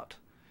found out,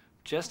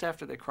 just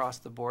after they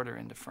crossed the border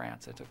into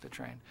France, they took the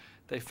train,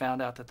 they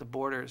found out that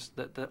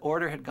the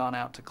order had gone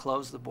out to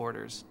close the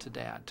borders to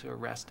Dad, to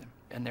arrest him.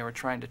 And they were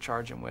trying to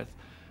charge him with,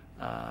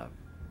 I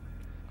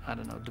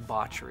don't know,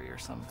 debauchery or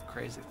some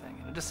crazy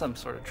thing, just some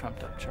sort of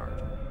trumped up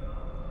charge.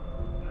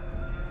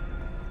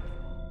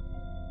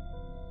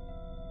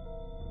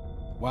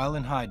 While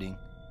in hiding,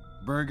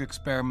 Berg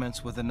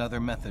experiments with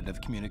another method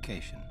of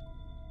communication: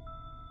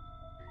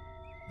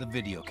 the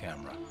video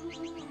camera.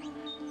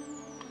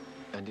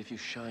 And if you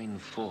shine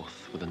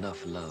forth with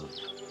enough love,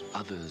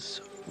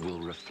 others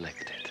will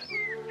reflect it.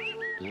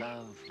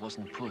 Love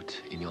wasn't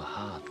put in your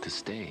heart to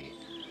stay.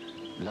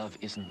 Love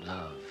isn't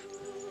love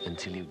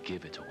until you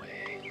give it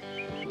away.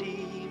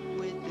 Deep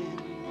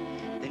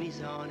within, then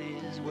he's on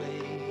his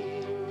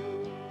way.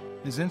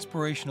 His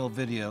inspirational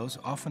videos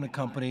often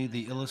accompany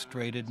the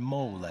illustrated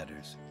mole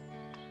letters.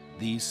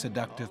 These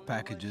seductive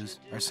packages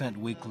are sent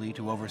weekly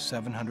to over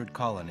 700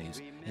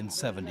 colonies in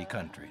 70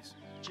 countries.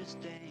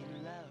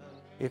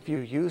 If you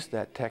used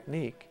that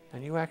technique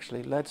and you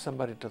actually led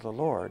somebody to the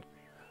Lord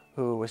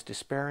who was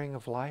despairing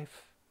of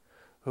life,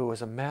 who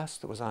was a mess,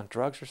 that was on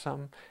drugs or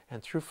something,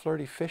 and through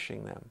flirty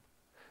fishing them,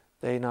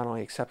 they not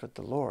only accepted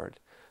the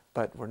Lord,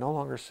 but were no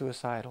longer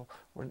suicidal,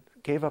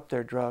 gave up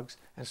their drugs,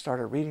 and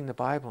started reading the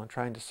Bible and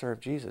trying to serve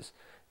Jesus,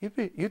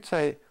 you'd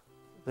say,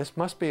 this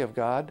must be of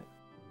God.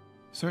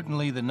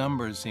 Certainly the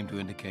numbers seem to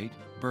indicate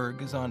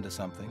Berg is onto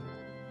something.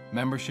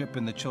 Membership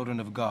in the Children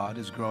of God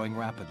is growing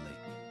rapidly,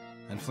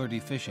 and flirty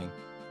fishing,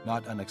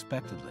 not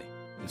unexpectedly,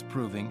 is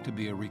proving to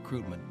be a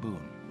recruitment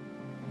boon.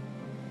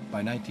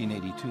 By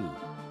 1982,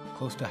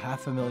 close to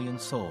 500,000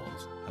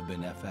 souls have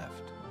been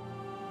FF'd.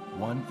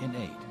 1 in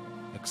 8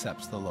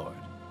 accepts the Lord.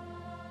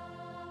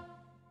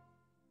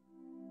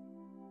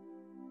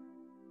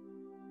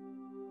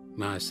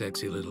 My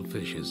sexy little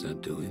fishes are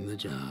doing the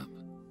job.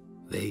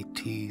 They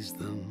tease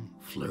them,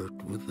 flirt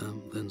with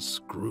them, then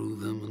screw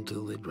them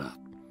until they drop.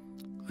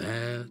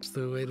 That's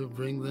the way to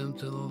bring them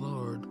to the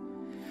Lord.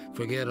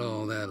 Forget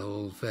all that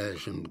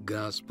old-fashioned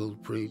gospel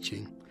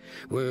preaching.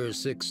 We're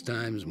 6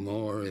 times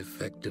more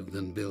effective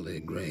than Billy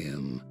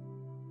Graham.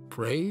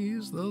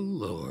 Praise the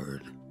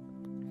Lord.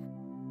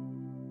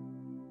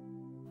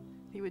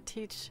 He would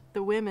teach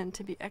the women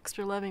to be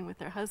extra loving with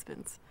their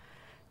husbands,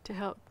 to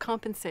help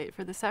compensate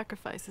for the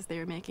sacrifices they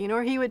were making.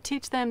 Or he would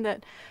teach them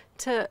that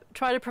to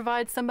try to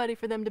provide somebody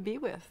for them to be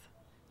with,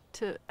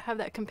 to have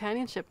that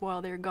companionship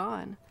while they're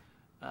gone.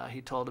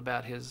 He told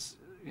about his,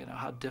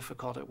 how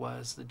difficult it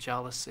was, the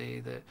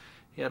jealousy.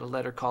 He had a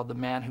letter called "The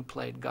Man Who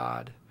Played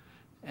God,"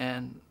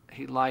 and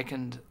he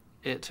likened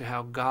it to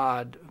how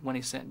God, when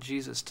he sent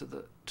Jesus to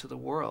the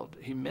world,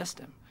 he missed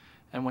him.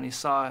 And when he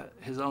saw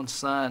his own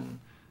son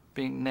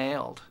being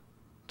nailed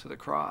to the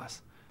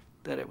cross,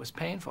 that it was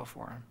painful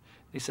for him.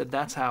 He said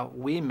that's how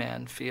we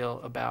men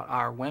feel about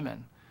our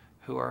women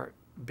who are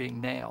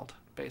being nailed,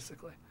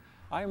 basically.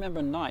 I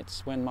remember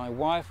nights when my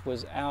wife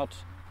was out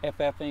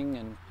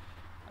FFing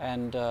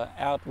and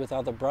out with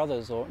other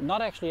brothers, or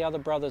not actually other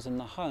brothers in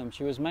the home.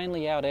 She was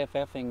mainly out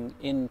FFing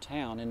in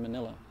town in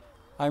Manila.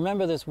 I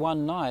remember this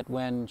one night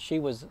when she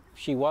was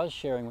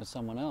sharing with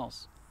someone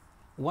else.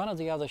 One of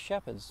the other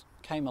shepherds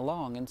came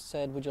along and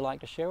said, "Would you like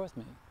to share with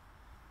me?"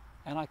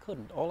 And I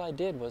couldn't. All I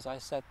did was I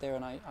sat there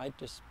and I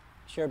just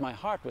shared my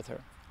heart with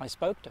her. I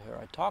spoke to her.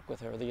 I talked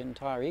with her the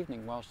entire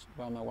evening while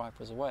my wife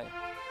was away.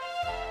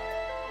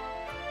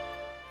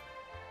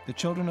 The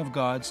Children of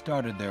God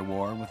started their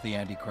war with the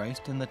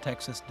Antichrist in the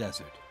Texas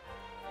desert.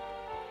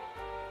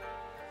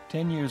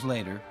 10 years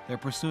later, they're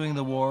pursuing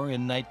the war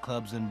in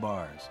nightclubs and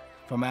bars,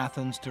 from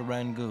Athens to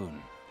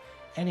Rangoon.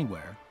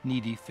 Anywhere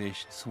needy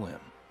fish swim.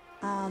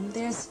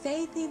 There's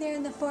Faithy there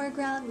in the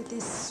foreground with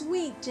this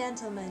sweet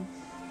gentleman,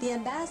 the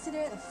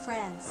ambassador of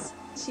France.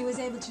 She was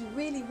able to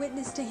really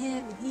witness to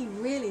him, and he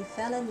really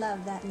fell in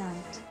love that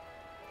night.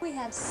 We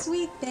have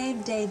sweet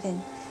babe David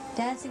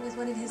dancing with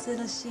one of his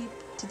little sheep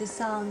to the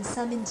song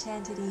Some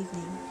Enchanted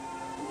Evening.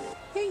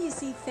 Here you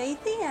see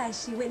Faithy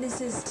as she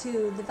witnesses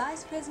to the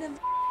vice president of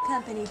the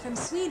company from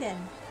Sweden.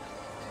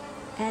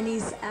 And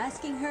he's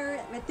asking her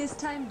at this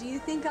time, "Do you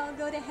think I'll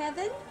go to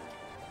heaven?"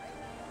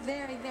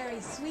 Very,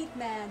 very sweet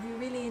man who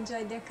really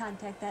enjoyed their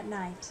contact that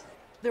night.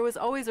 There was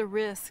always a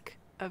risk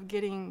of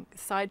getting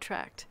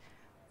sidetracked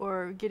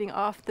or getting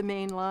off the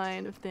main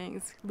line of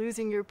things,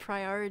 losing your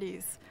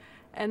priorities.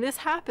 And this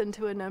happened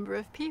to a number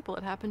of people.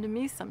 It happened to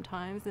me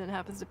sometimes, and it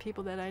happens to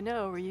people that I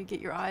know, where you get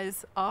your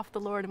eyes off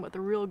the Lord and what the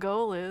real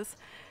goal is,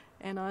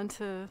 and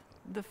onto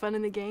the fun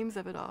and the games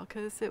of it all,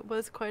 because it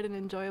was quite an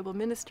enjoyable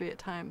ministry at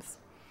times.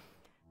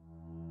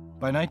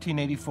 By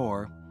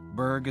 1984,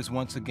 Berg is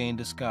once again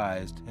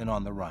disguised and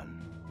on the run.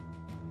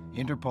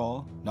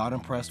 Interpol, not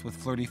impressed with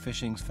flirty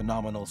fishing's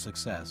phenomenal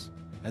success,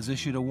 has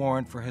issued a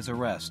warrant for his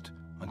arrest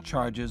on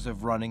charges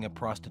of running a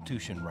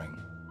prostitution ring.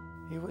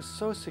 He was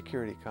so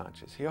security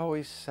conscious. He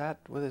always sat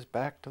with his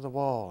back to the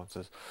wall and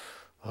says,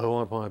 I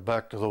want my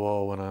back to the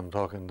wall when I'm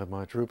talking to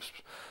my troops.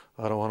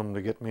 I don't want them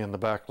to get me in the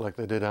back like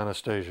they did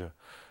Anastasia.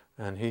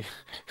 And he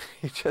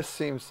just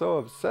seemed so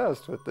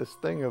obsessed with this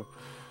thing of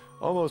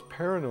almost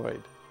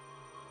paranoid.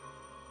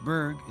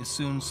 Berg is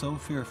soon so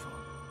fearful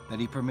that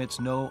he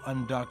permits no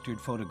undoctored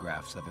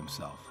photographs of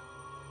himself.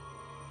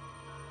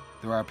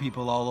 There are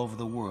people all over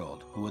the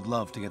world who would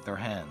love to get their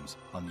hands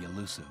on the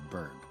elusive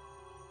Berg.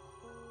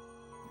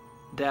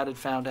 Dad had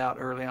found out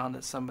early on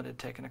that somebody had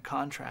taken a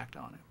contract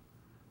on him,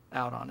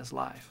 out on his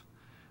life.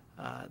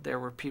 There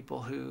were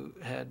people who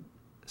had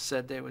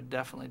said they would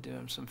definitely do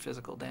him some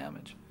physical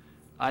damage.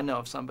 I know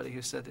of somebody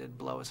who said they'd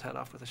blow his head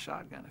off with a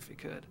shotgun if he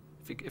could,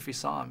 if he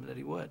saw him, that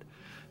he would.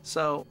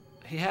 So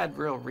he had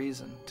real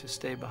reason to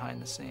stay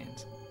behind the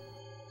scenes.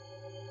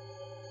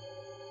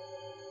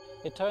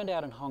 It turned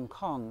out in Hong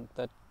Kong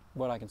that,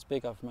 what I can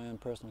speak of from my own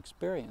personal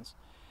experience,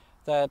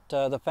 that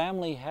the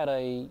family had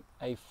a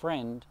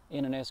friend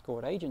in an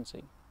escort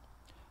agency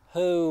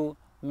who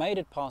made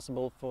it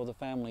possible for the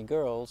family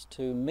girls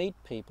to meet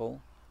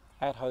people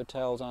at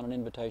hotels on an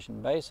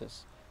invitation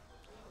basis.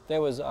 There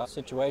was a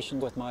situation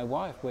with my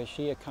wife where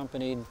she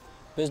accompanied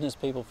business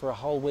people for a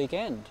whole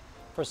weekend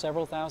for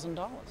several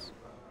 $1,000s.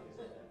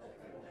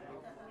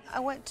 I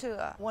went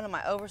to one of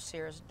my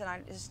overseers, and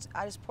I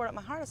just poured out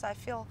my heart. I said,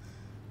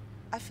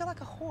 I feel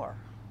like a whore.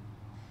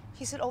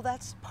 He said, oh,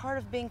 that's part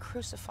of being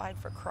crucified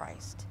for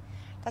Christ.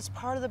 That's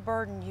part of the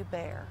burden you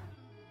bear.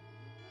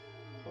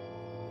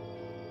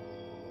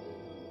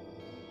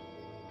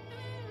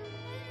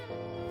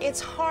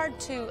 It's hard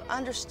to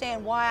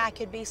understand why I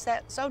could be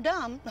so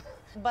dumb,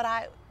 but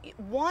I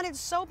wanted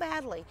so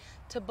badly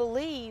to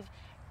believe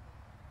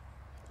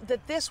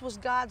that this was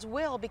God's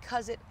will,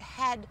 because it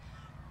had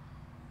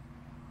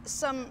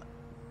some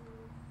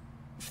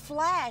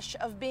flash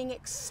of being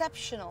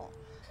exceptional,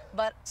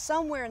 but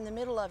somewhere in the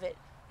middle of it,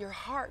 your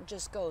heart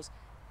just goes,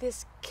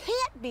 this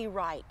can't be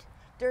right.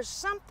 There's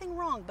something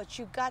wrong, but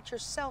you got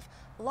yourself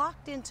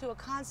locked into a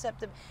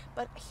concept of,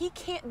 but he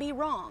can't be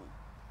wrong.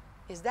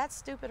 Is that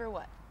stupid or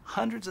what?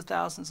 Hundreds of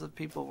thousands of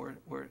people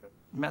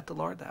met the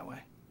Lord that way.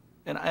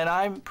 And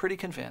I'm pretty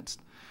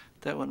convinced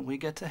that when we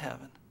get to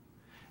heaven,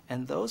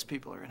 and those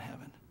people are in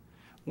heaven,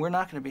 we're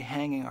not going to be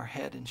hanging our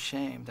head in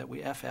shame that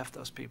we FF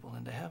those people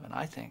into heaven.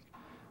 I think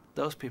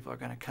those people are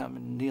going to come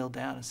and kneel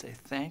down and say,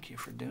 thank you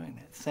for doing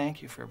that.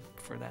 Thank you for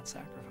that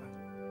sacrifice.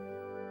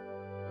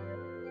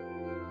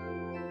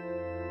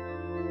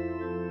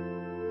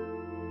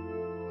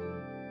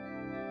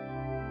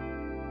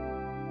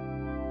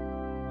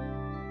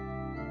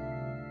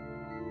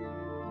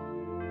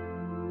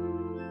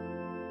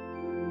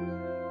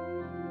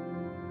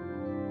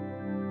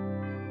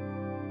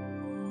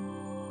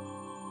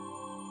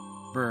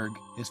 Berg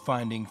is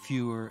finding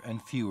fewer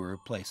and fewer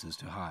places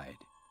to hide.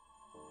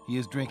 He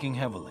is drinking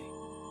heavily,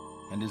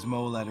 and his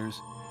Mo letters,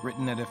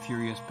 written at a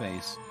furious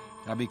pace,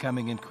 are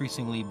becoming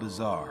increasingly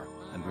bizarre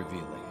and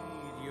revealing.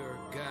 Your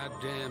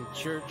goddamn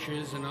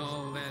churches and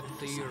all that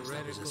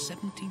theoretical... was a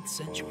 17th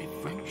century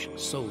French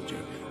soldier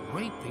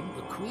raping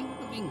the Queen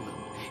of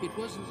England. It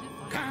was as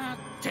if, God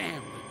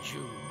damn the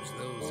Jews,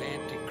 those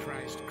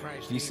antichrist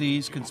Christ... He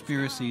sees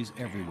conspiracies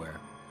everywhere,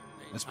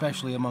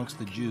 especially amongst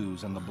the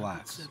Jews and the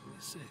blacks.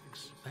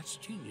 76. That's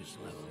genius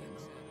level, you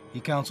know. He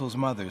counsels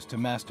mothers to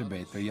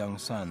masturbate their young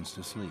sons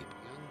to sleep.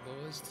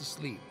 Young boys to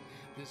sleep.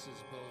 This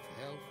is both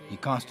healthy... He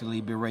constantly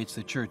berates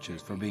the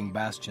churches for being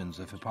bastions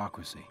of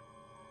hypocrisy.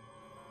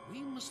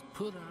 We must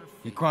put our...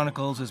 He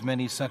chronicles his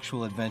many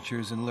sexual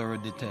adventures in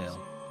lurid detail,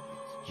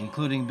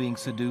 including being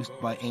seduced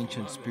by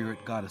ancient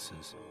spirit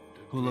goddesses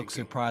who look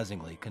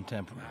surprisingly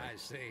contemporary. I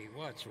say,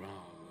 what's wrong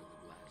with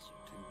a glass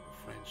or two of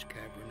French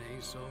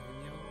Cabernet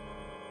Sauvignon?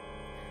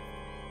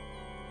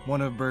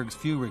 One of Berg's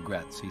few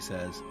regrets, he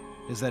says,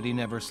 is that he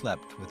never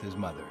slept with his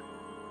mother.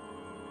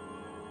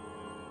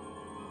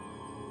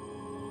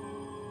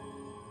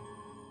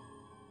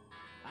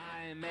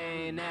 I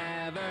may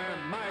never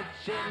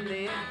march in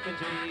the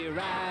infantry,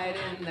 ride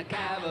in the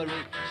cavalry,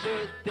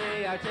 shoot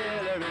the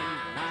artillery.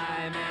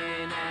 I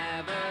may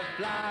never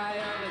fly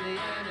over the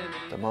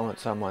enemy. The moment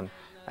someone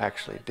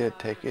actually did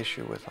take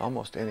issue with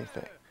almost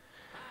anything,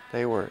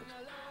 they were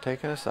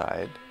taken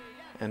aside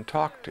and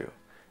talked to.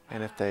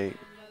 And if they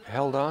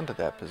held on to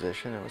that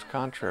position, it was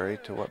contrary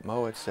to what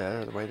Mo had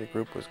said or the way the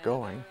group was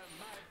going,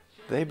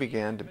 they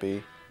began to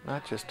be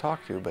not just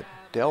talked to, but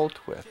dealt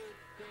with.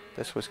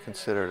 This was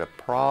considered a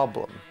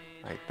problem,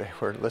 like they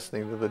were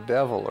listening to the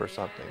devil or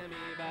something.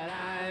 But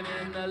I'm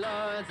in the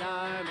Lord's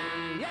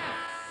army, yes,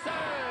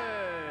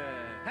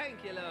 sir!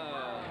 Thank you,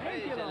 Lord.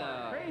 Praise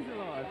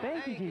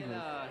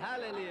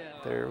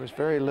There was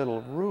very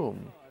little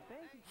room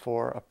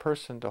for a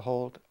person to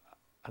hold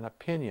an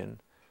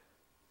opinion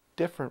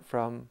different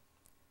from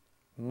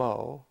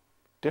Mo,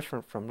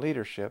 different from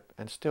leadership,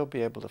 and still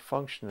be able to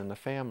function in the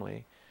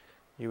family.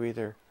 You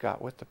either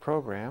got with the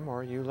program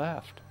or you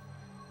left.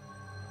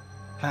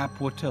 Hap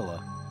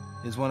Watilla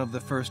is one of the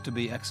first to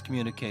be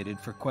excommunicated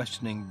for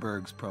questioning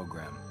Berg's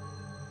program.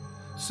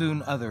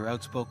 Soon other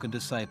outspoken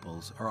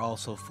disciples are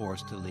also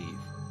forced to leave.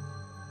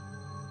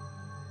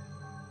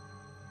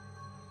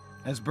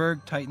 As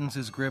Berg tightens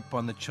his grip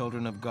on the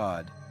children of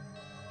God,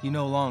 he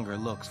no longer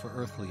looks for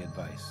earthly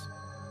advice.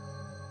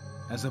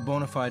 As a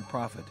bona fide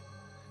prophet,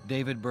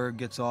 David Berg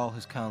gets all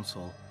his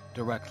counsel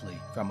directly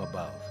from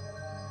above.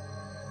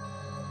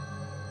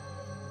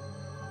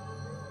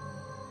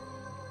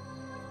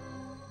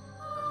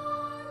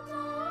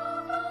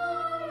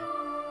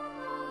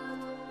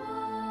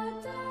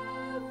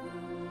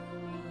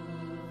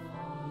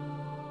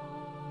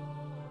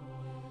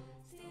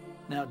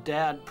 Now,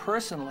 Dad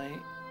personally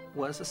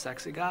was a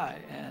sexy guy,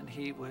 and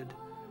he would,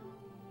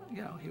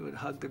 he would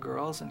hug the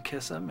girls and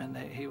kiss them, and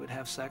he would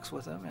have sex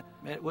with them.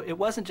 It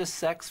wasn't just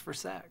sex for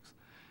sex.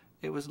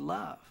 It was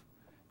love.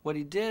 What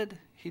he did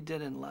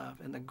in love,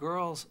 and the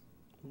girls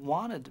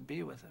wanted to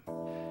be with him.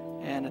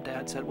 And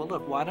Dad said, well,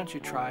 look, why don't you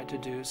try to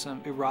do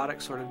some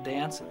erotic sort of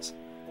dances?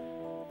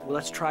 Well,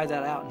 let's try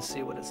that out and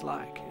see what it's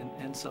like.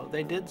 And so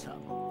they did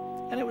some.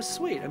 And it was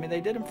sweet. I mean,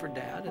 they did them for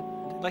Dad.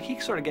 And, like, he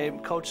sort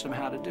of coached them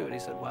how to do it. He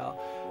said, well,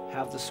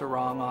 have the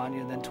sarong on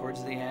you, and then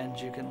towards the end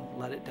you can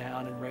let it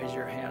down and raise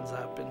your hands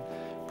up and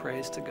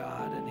praise to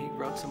God. And he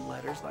wrote some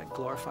letters like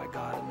glorify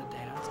God in the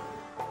dance.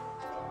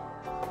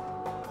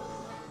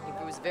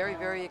 He was very,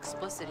 very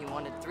explicit. He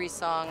wanted 3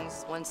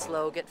 songs, 1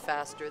 slow, get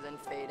faster, then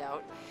fade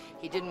out.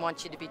 He didn't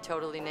want you to be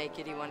totally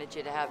naked. He wanted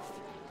you to have,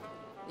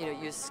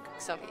 use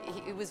some,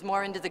 he was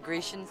more into the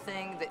Grecian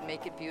thing that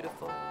make it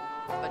beautiful.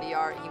 But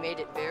he made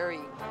it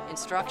very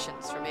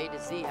instructions from A to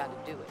Z how to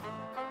do it.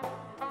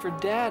 For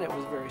Dad, it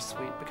was very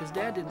sweet because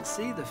Dad didn't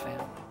see the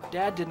family.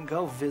 Dad didn't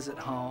go visit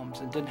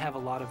homes and didn't have a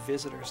lot of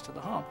visitors to the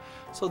home.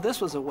 So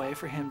this was a way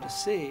for him to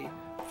see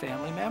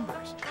family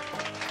members.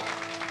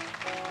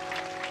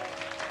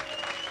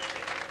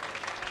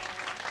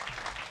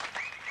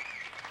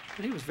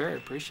 But he was very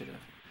appreciative.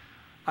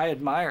 I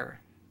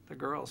admire the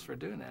girls for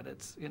doing that.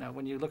 It's,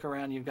 when you look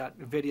around, you've got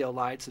video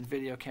lights and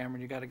video camera,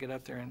 and you got to get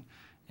up there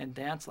and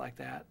dance like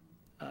that.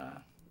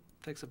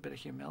 Takes a bit of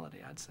humility,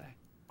 I'd say.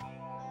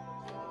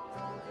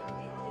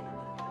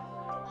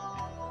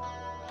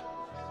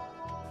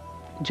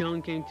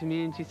 John came to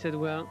me and she said,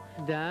 well,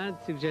 Dad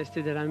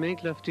suggested that I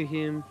make love to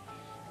him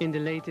in the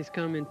latest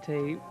comment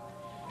tape.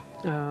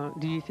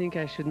 Do you think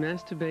I should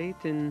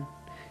masturbate? And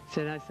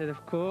I said,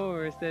 of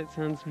course, that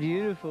sounds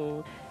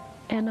beautiful.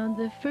 And on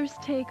the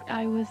first take,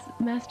 I was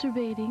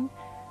masturbating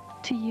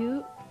to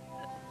you.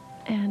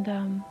 And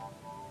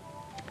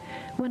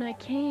when I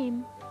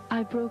came,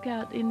 I broke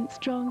out in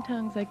strong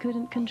tongues. I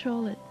couldn't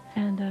control it.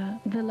 And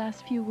the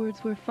last few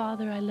words were,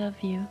 Father, I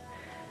love you.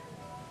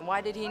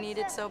 Why did he need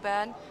it so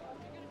bad?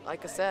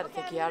 Like I said, I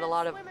think he had a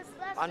lot of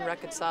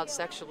unreconciled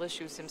sexual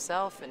issues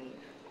himself, and,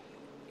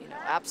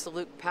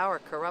 absolute power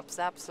corrupts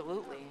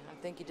absolutely. I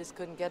think he just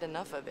couldn't get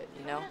enough of it,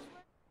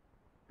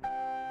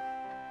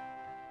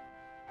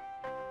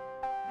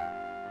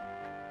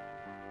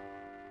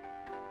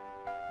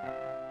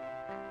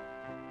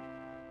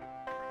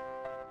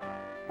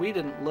 We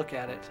didn't look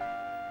at it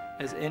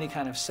as any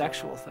kind of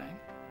sexual thing.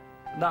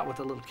 Not with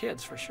the little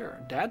kids, for sure.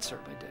 Dad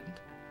certainly didn't.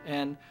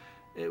 And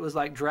it was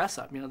like dress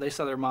up. They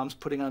saw their moms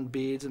putting on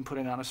beads and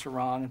putting on a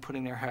sarong and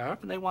putting their hair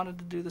up, and they wanted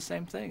to do the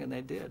same thing, and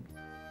they did.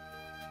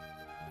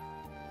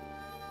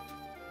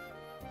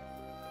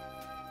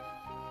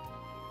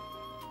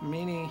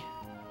 Meanie,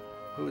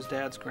 who was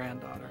Dad's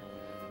granddaughter,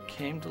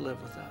 came to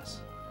live with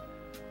us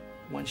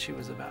when she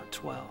was about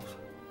 12.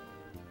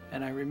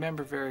 And I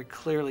remember very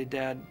clearly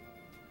Dad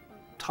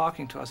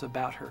talking to us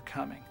about her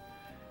coming.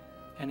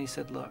 And he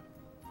said, look,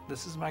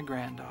 this is my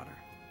granddaughter.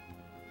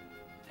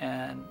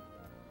 And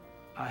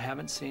I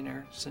haven't seen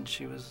her since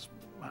she was,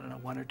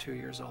 1 or 2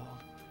 years old.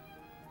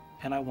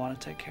 And I want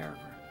to take care of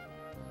her.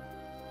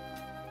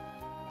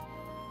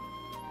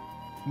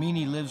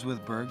 Meanie lives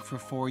with Berg for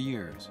 4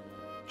 years,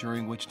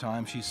 during which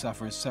time she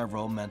suffers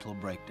several mental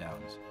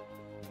breakdowns.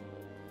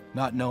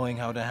 Not knowing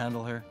how to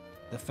handle her,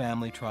 the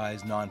family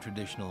tries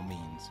non-traditional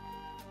means.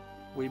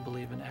 We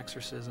believe in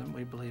exorcism,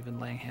 we believe in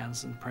laying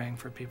hands and praying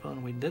for people,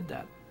 and we did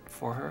that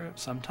for her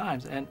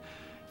sometimes. And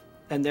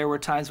there were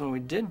times when we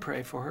did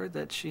pray for her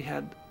that she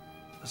had,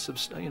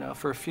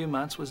 for a few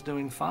months was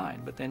doing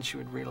fine, but then she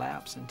would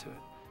relapse into it.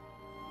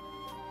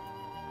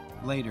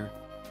 Later,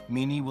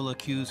 Meanie will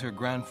accuse her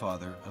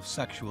grandfather of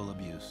sexual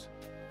abuse.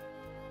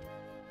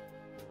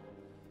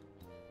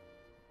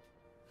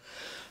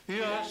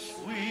 Yes,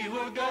 we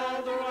will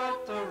gather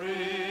at the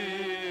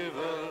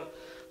river,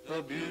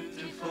 the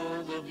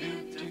beautiful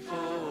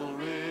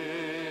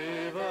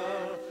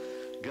river.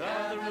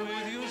 Gather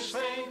with you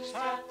saints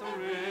at the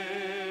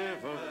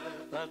river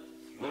that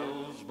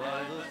flows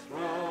by the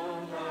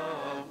throne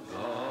of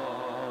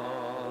God.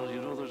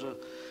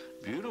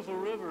 beautiful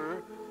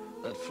river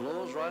that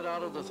flows right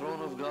out of the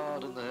throne of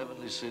God in the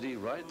heavenly city,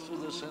 right through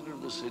the center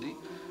of the city,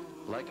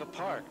 like a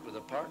park, with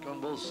a park on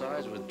both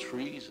sides with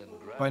trees and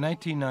grass. By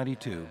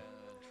 1992,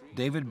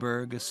 David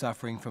Berg is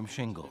suffering from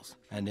shingles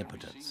and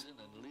impotence.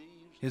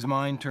 His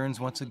mind turns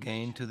once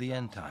again to the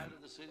end time,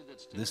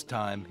 this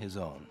time his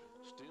own.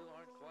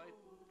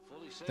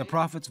 The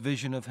prophet's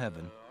vision of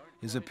heaven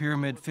is a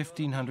pyramid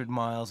 1,500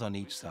 miles on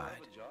each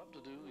side.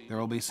 There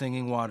will be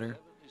singing water,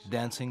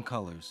 dancing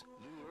colors.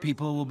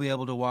 People will be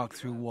able to walk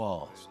through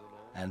walls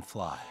and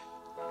fly.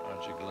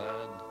 Aren't you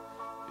glad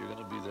you're going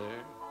to be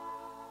there?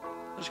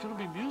 There's going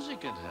to be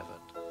music in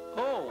heaven.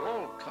 Oh,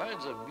 all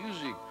kinds of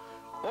music.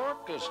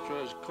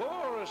 Orchestras,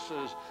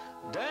 choruses,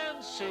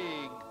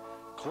 dancing,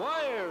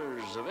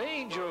 choirs of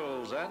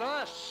angels and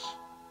us.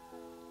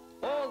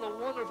 All the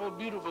wonderful,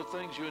 beautiful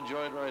things you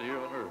enjoyed right here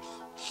on earth,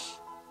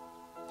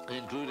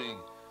 including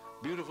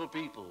beautiful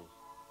people,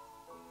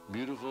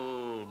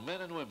 beautiful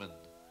men and women,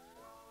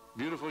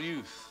 beautiful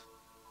youth,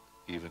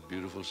 even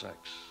beautiful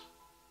sex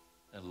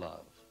and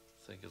love.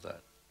 Think of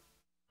that.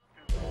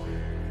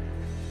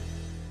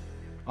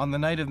 On the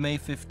night of May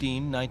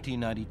 15,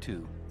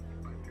 1992,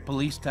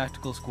 police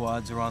tactical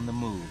squads are on the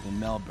move in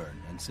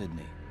Melbourne and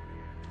Sydney.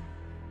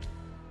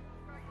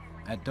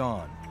 At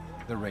dawn,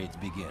 the raids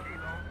begin.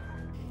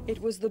 It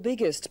was the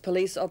biggest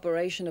police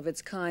operation of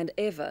its kind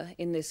ever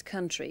in this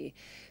country.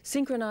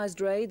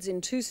 Synchronized raids in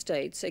 2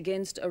 states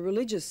against a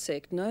religious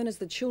sect known as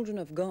the Children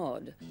of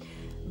God.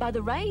 By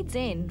the raid's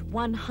end,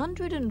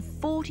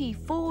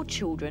 144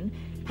 children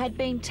had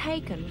been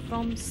taken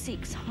from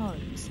 6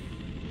 homes.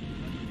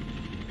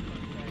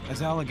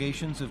 As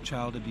allegations of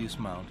child abuse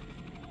mount,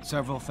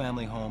 several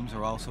family homes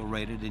are also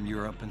raided in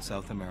Europe and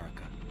South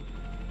America.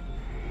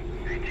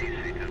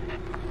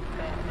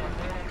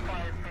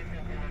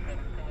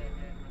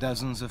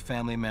 Dozens of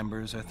family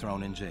members are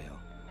thrown in jail.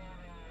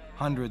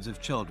 Hundreds of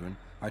children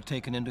are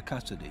taken into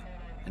custody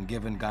and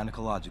given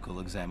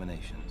gynecological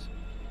examinations.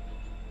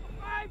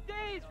 5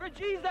 days for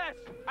Jesus!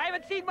 I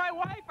haven't seen my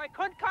wife, I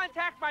couldn't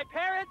contact my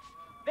parents,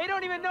 they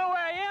don't even know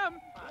where I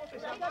am!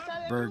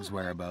 Berg's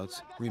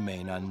whereabouts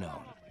remain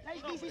unknown.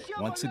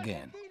 Once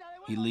again,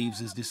 he leaves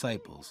his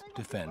disciples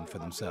to fend for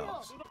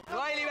themselves.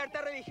 No hay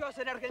libertad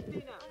religiosa en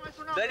Argentina.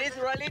 There is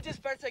religious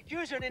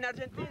persecution in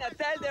Argentina.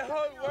 Tell the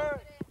whole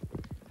world.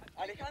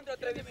 Alejandro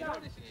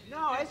Treviño.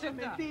 No, eso es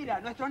mentira.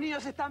 Nuestros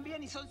niños están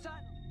bien y son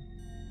sanos.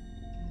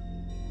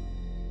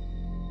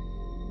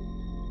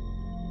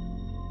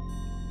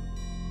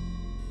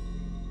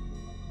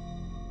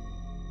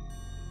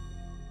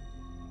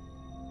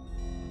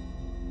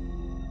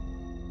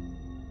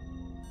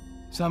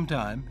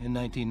 Sometime in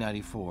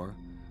 1994,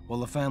 while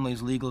the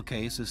family's legal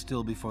case is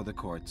still before the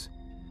courts,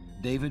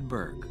 David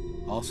Berg,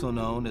 also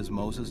known as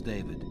Moses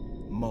David,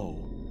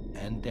 Mo,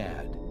 and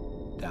Dad,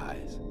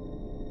 dies.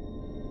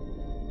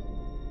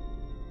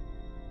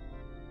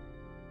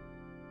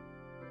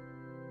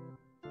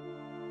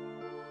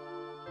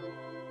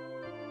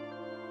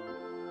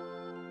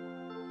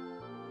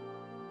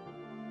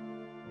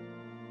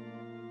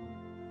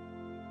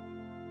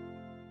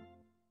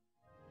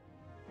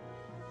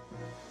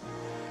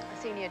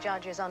 Senior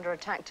judge is under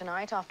attack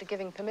tonight after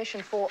giving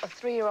permission for a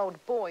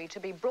 3-year-old boy to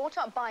be brought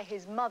up by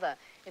his mother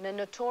in a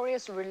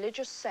notorious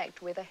religious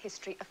sect with a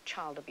history of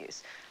child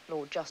abuse.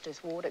 Lord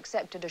Justice Ward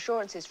accepted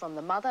assurances from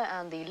the mother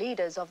and the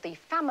leaders of the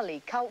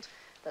family cult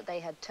that they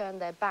had turned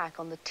their back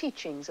on the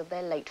teachings of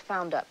their late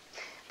founder.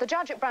 The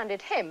judge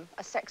branded him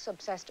a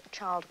sex-obsessed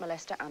child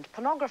molester and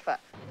pornographer.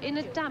 In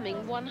a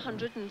damning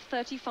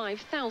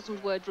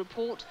 135,000-word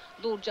report,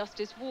 Lord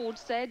Justice Ward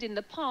said in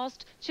the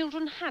past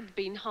children had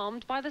been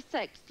harmed by the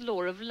sect's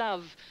law of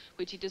love,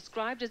 which he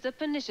described as a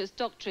pernicious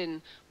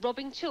doctrine,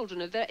 robbing children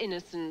of their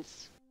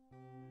innocence.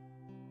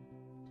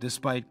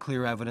 Despite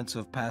clear evidence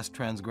of past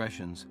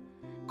transgressions,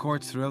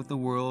 courts throughout the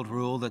world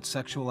rule that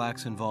sexual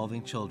acts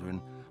involving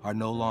children are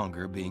no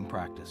longer being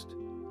practiced.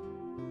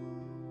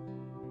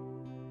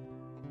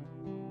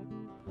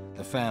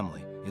 The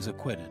family is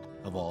acquitted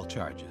of all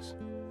charges.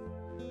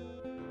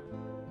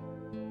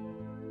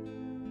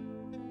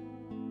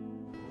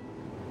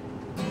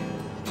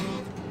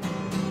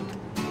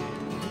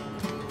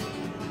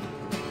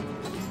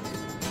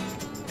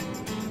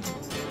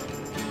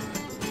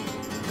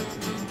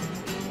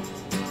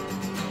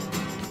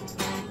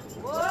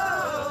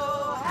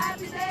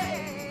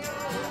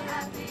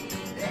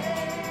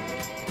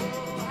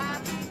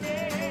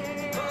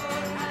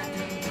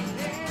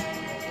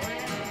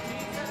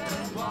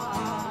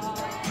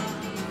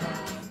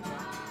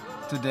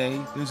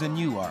 Today, there's a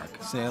new ark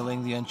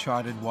sailing the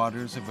uncharted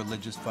waters of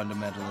religious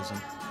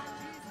fundamentalism.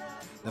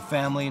 The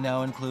family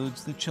now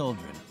includes the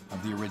children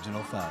of the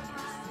original founders.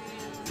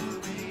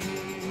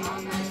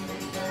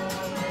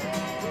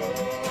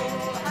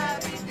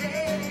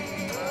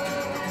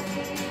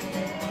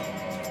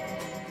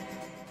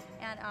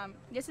 And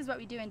this is what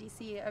we do in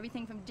D.C.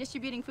 Everything from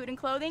distributing food and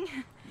clothing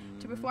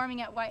to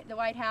performing at the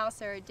White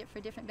House or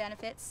for different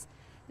benefits.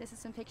 This is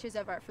some pictures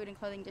of our food and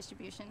clothing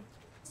distribution.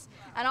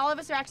 And all of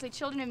us are actually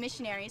children of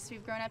missionaries.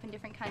 We've grown up in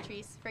different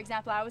countries. For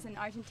example, I was in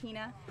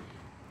Argentina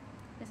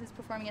This is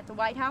performing at the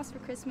White House for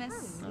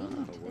Christmas.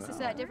 This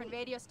is at different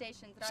radio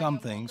stations. Some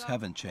things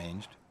haven't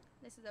changed.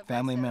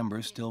 Family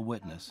members still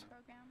witness,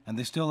 and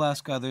they still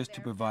ask others to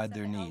provide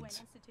their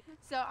needs.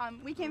 So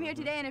we came here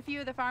today, and a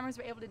few of the farmers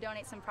were able to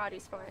donate some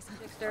produce for us.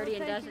 6:30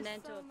 and doesn't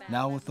end till about.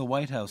 Now with the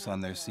White House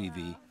on their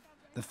CV,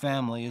 the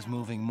family is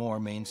moving more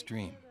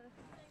mainstream.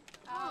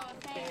 Oh,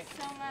 thanks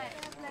so much.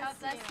 God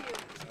bless you.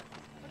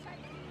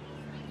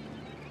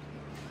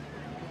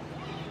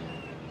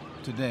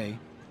 Today,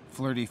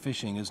 flirty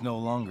fishing is no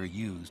longer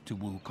used to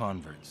woo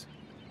converts.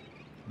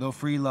 Though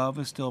free love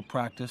is still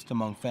practiced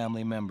among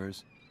family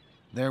members,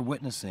 their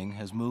witnessing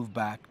has moved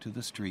back to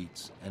the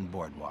streets and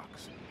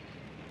boardwalks.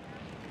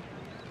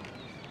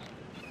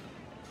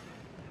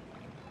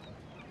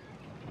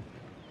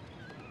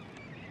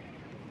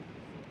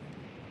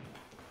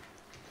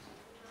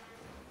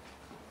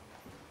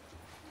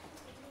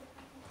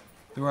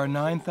 There are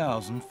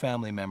 9,000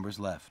 family members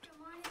left.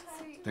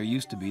 There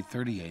used to be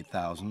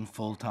 38,000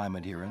 full-time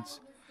adherents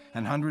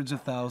and hundreds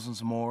of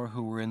thousands more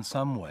who were in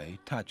some way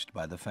touched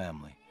by the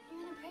family.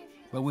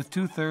 But with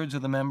 2/3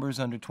 of the members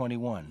under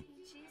 21,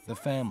 the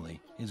family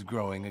is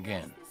growing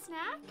again.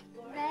 Snack?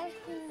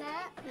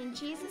 In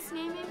Jesus'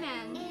 name,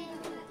 amen.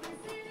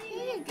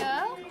 Here you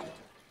go.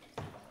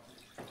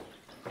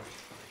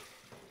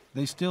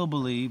 They still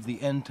believe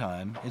the end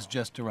time is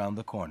just around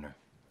the corner.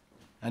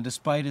 And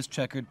despite his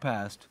checkered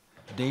past,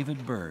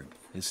 David Berg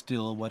is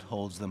still what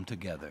holds them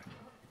together.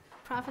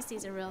 Prophecy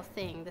is a real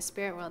thing. The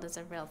spirit world is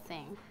a real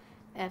thing.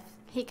 If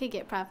he could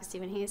get prophecy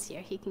when he was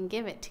here, he can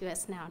give it to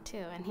us now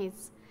too. And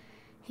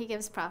he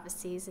gives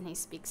prophecies and he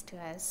speaks to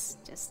us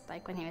just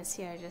like when he was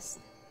here. Just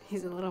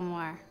he's a little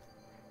more.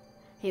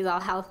 He's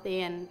all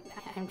healthy, and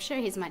I'm sure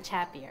he's much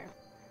happier.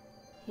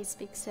 He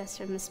speaks to us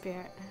from the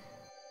spirit.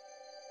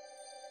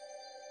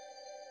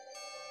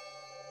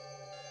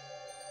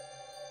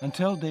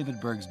 Until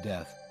David Berg's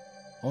death,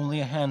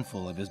 only a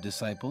handful of his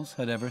disciples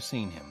had ever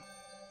seen him.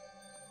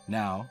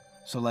 Now,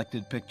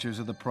 selected pictures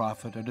of the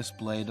prophet are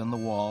displayed on the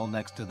wall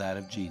next to that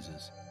of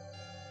Jesus.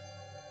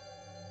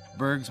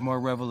 Berg's more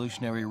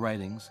revolutionary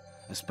writings,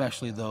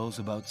 especially those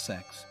about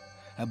sex,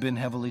 have been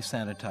heavily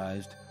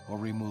sanitized or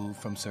removed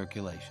from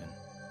circulation.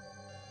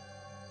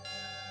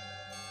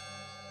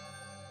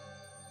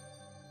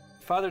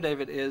 Father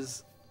David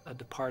is a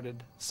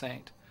departed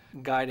saint,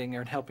 guiding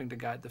and helping to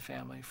guide the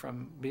family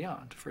from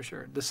beyond, for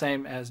sure. The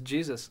same as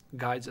Jesus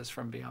guides us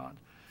from beyond.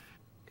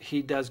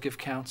 He does give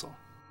counsel.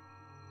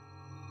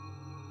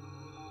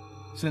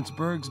 Since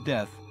Berg's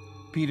death,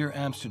 Peter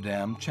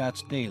Amsterdam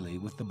chats daily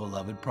with the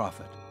beloved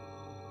prophet.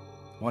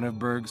 One of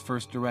Berg's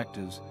first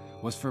directives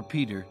was for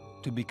Peter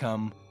to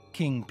become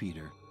King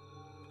Peter.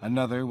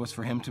 Another was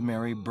for him to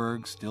marry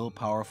Berg's still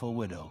powerful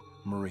widow,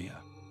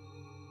 Maria.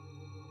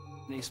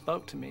 And he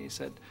spoke to me.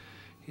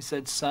 He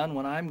said, son,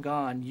 when I'm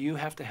gone, you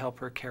have to help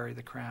her carry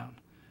the crown.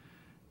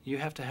 You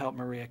have to help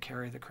Maria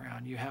carry the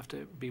crown. You have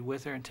to be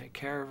with her and take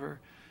care of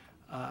her.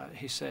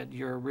 He said,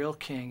 you're a real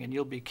king, and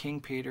you'll be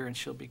King Peter, and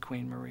she'll be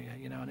Queen Maria.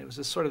 You know, and it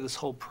was sort of this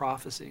whole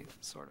prophecy,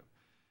 sort of.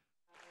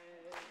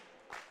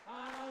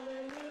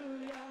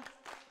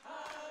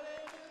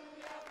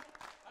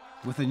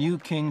 With a new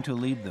king to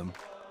lead them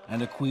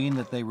and a queen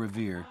that they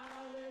revere,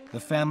 the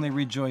family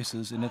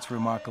rejoices in its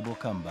remarkable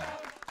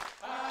comeback.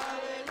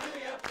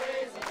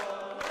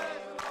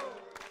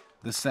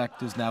 The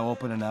sect is now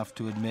open enough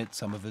to admit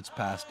some of its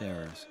past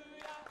errors,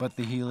 but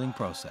the healing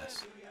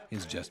process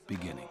is just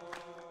beginning.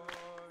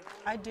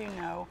 I do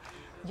know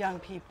young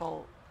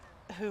people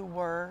who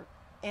were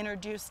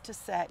introduced to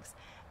sex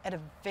at a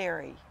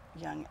very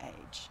young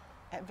age,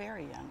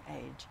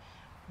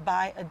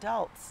 by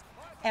adults.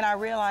 And I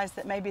realized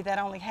that maybe that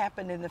only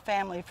happened in the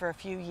family for a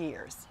few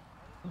years.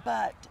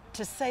 But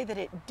to say that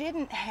it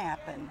didn't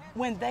happen,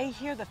 when they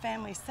hear the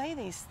family say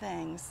these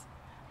things,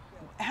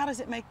 how does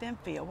it make them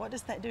feel? What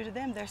does that do to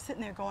them? They're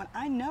sitting there going,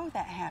 I know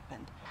that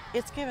happened.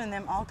 It's given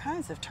them all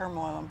kinds of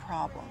turmoil and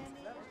problems.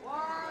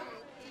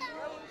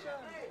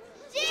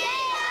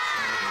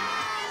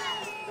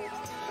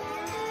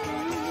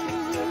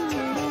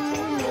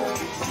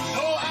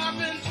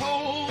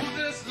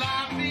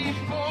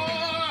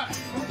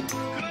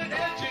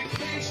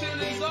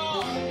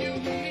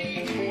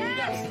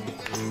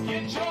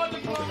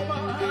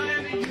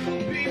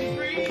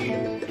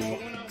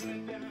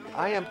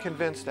 I am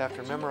convinced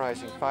after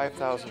memorizing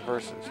 5,000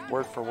 verses,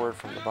 word for word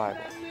from the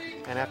Bible,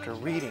 and after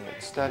reading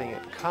it, studying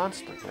it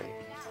constantly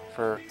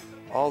for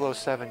all those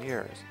 7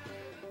 years,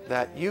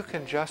 that you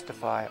can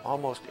justify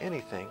almost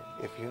anything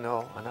if you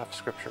know enough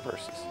scripture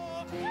verses.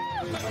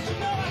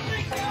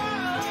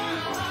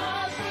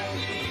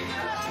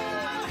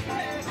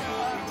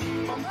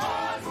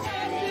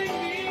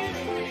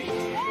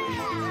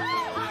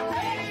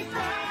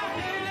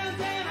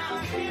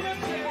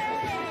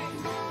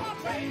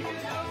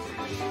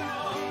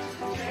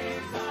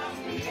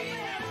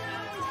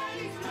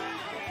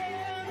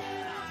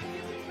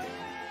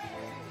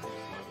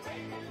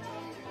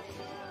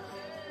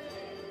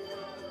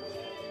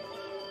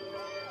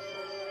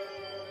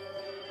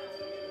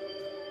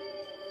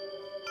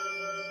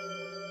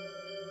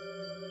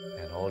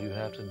 All you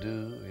have to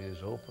do is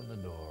open the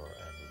door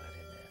and let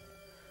him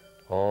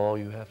in. All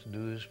you have to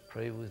do is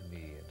pray with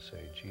me and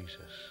say,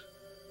 Jesus,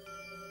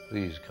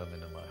 please come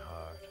into my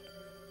heart.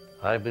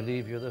 I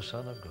believe you're the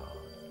Son of God.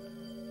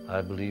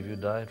 I believe you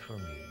died for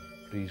me.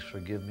 Please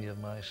forgive me of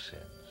my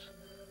sins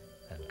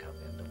and come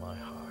into my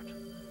heart.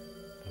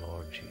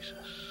 Lord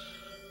Jesus.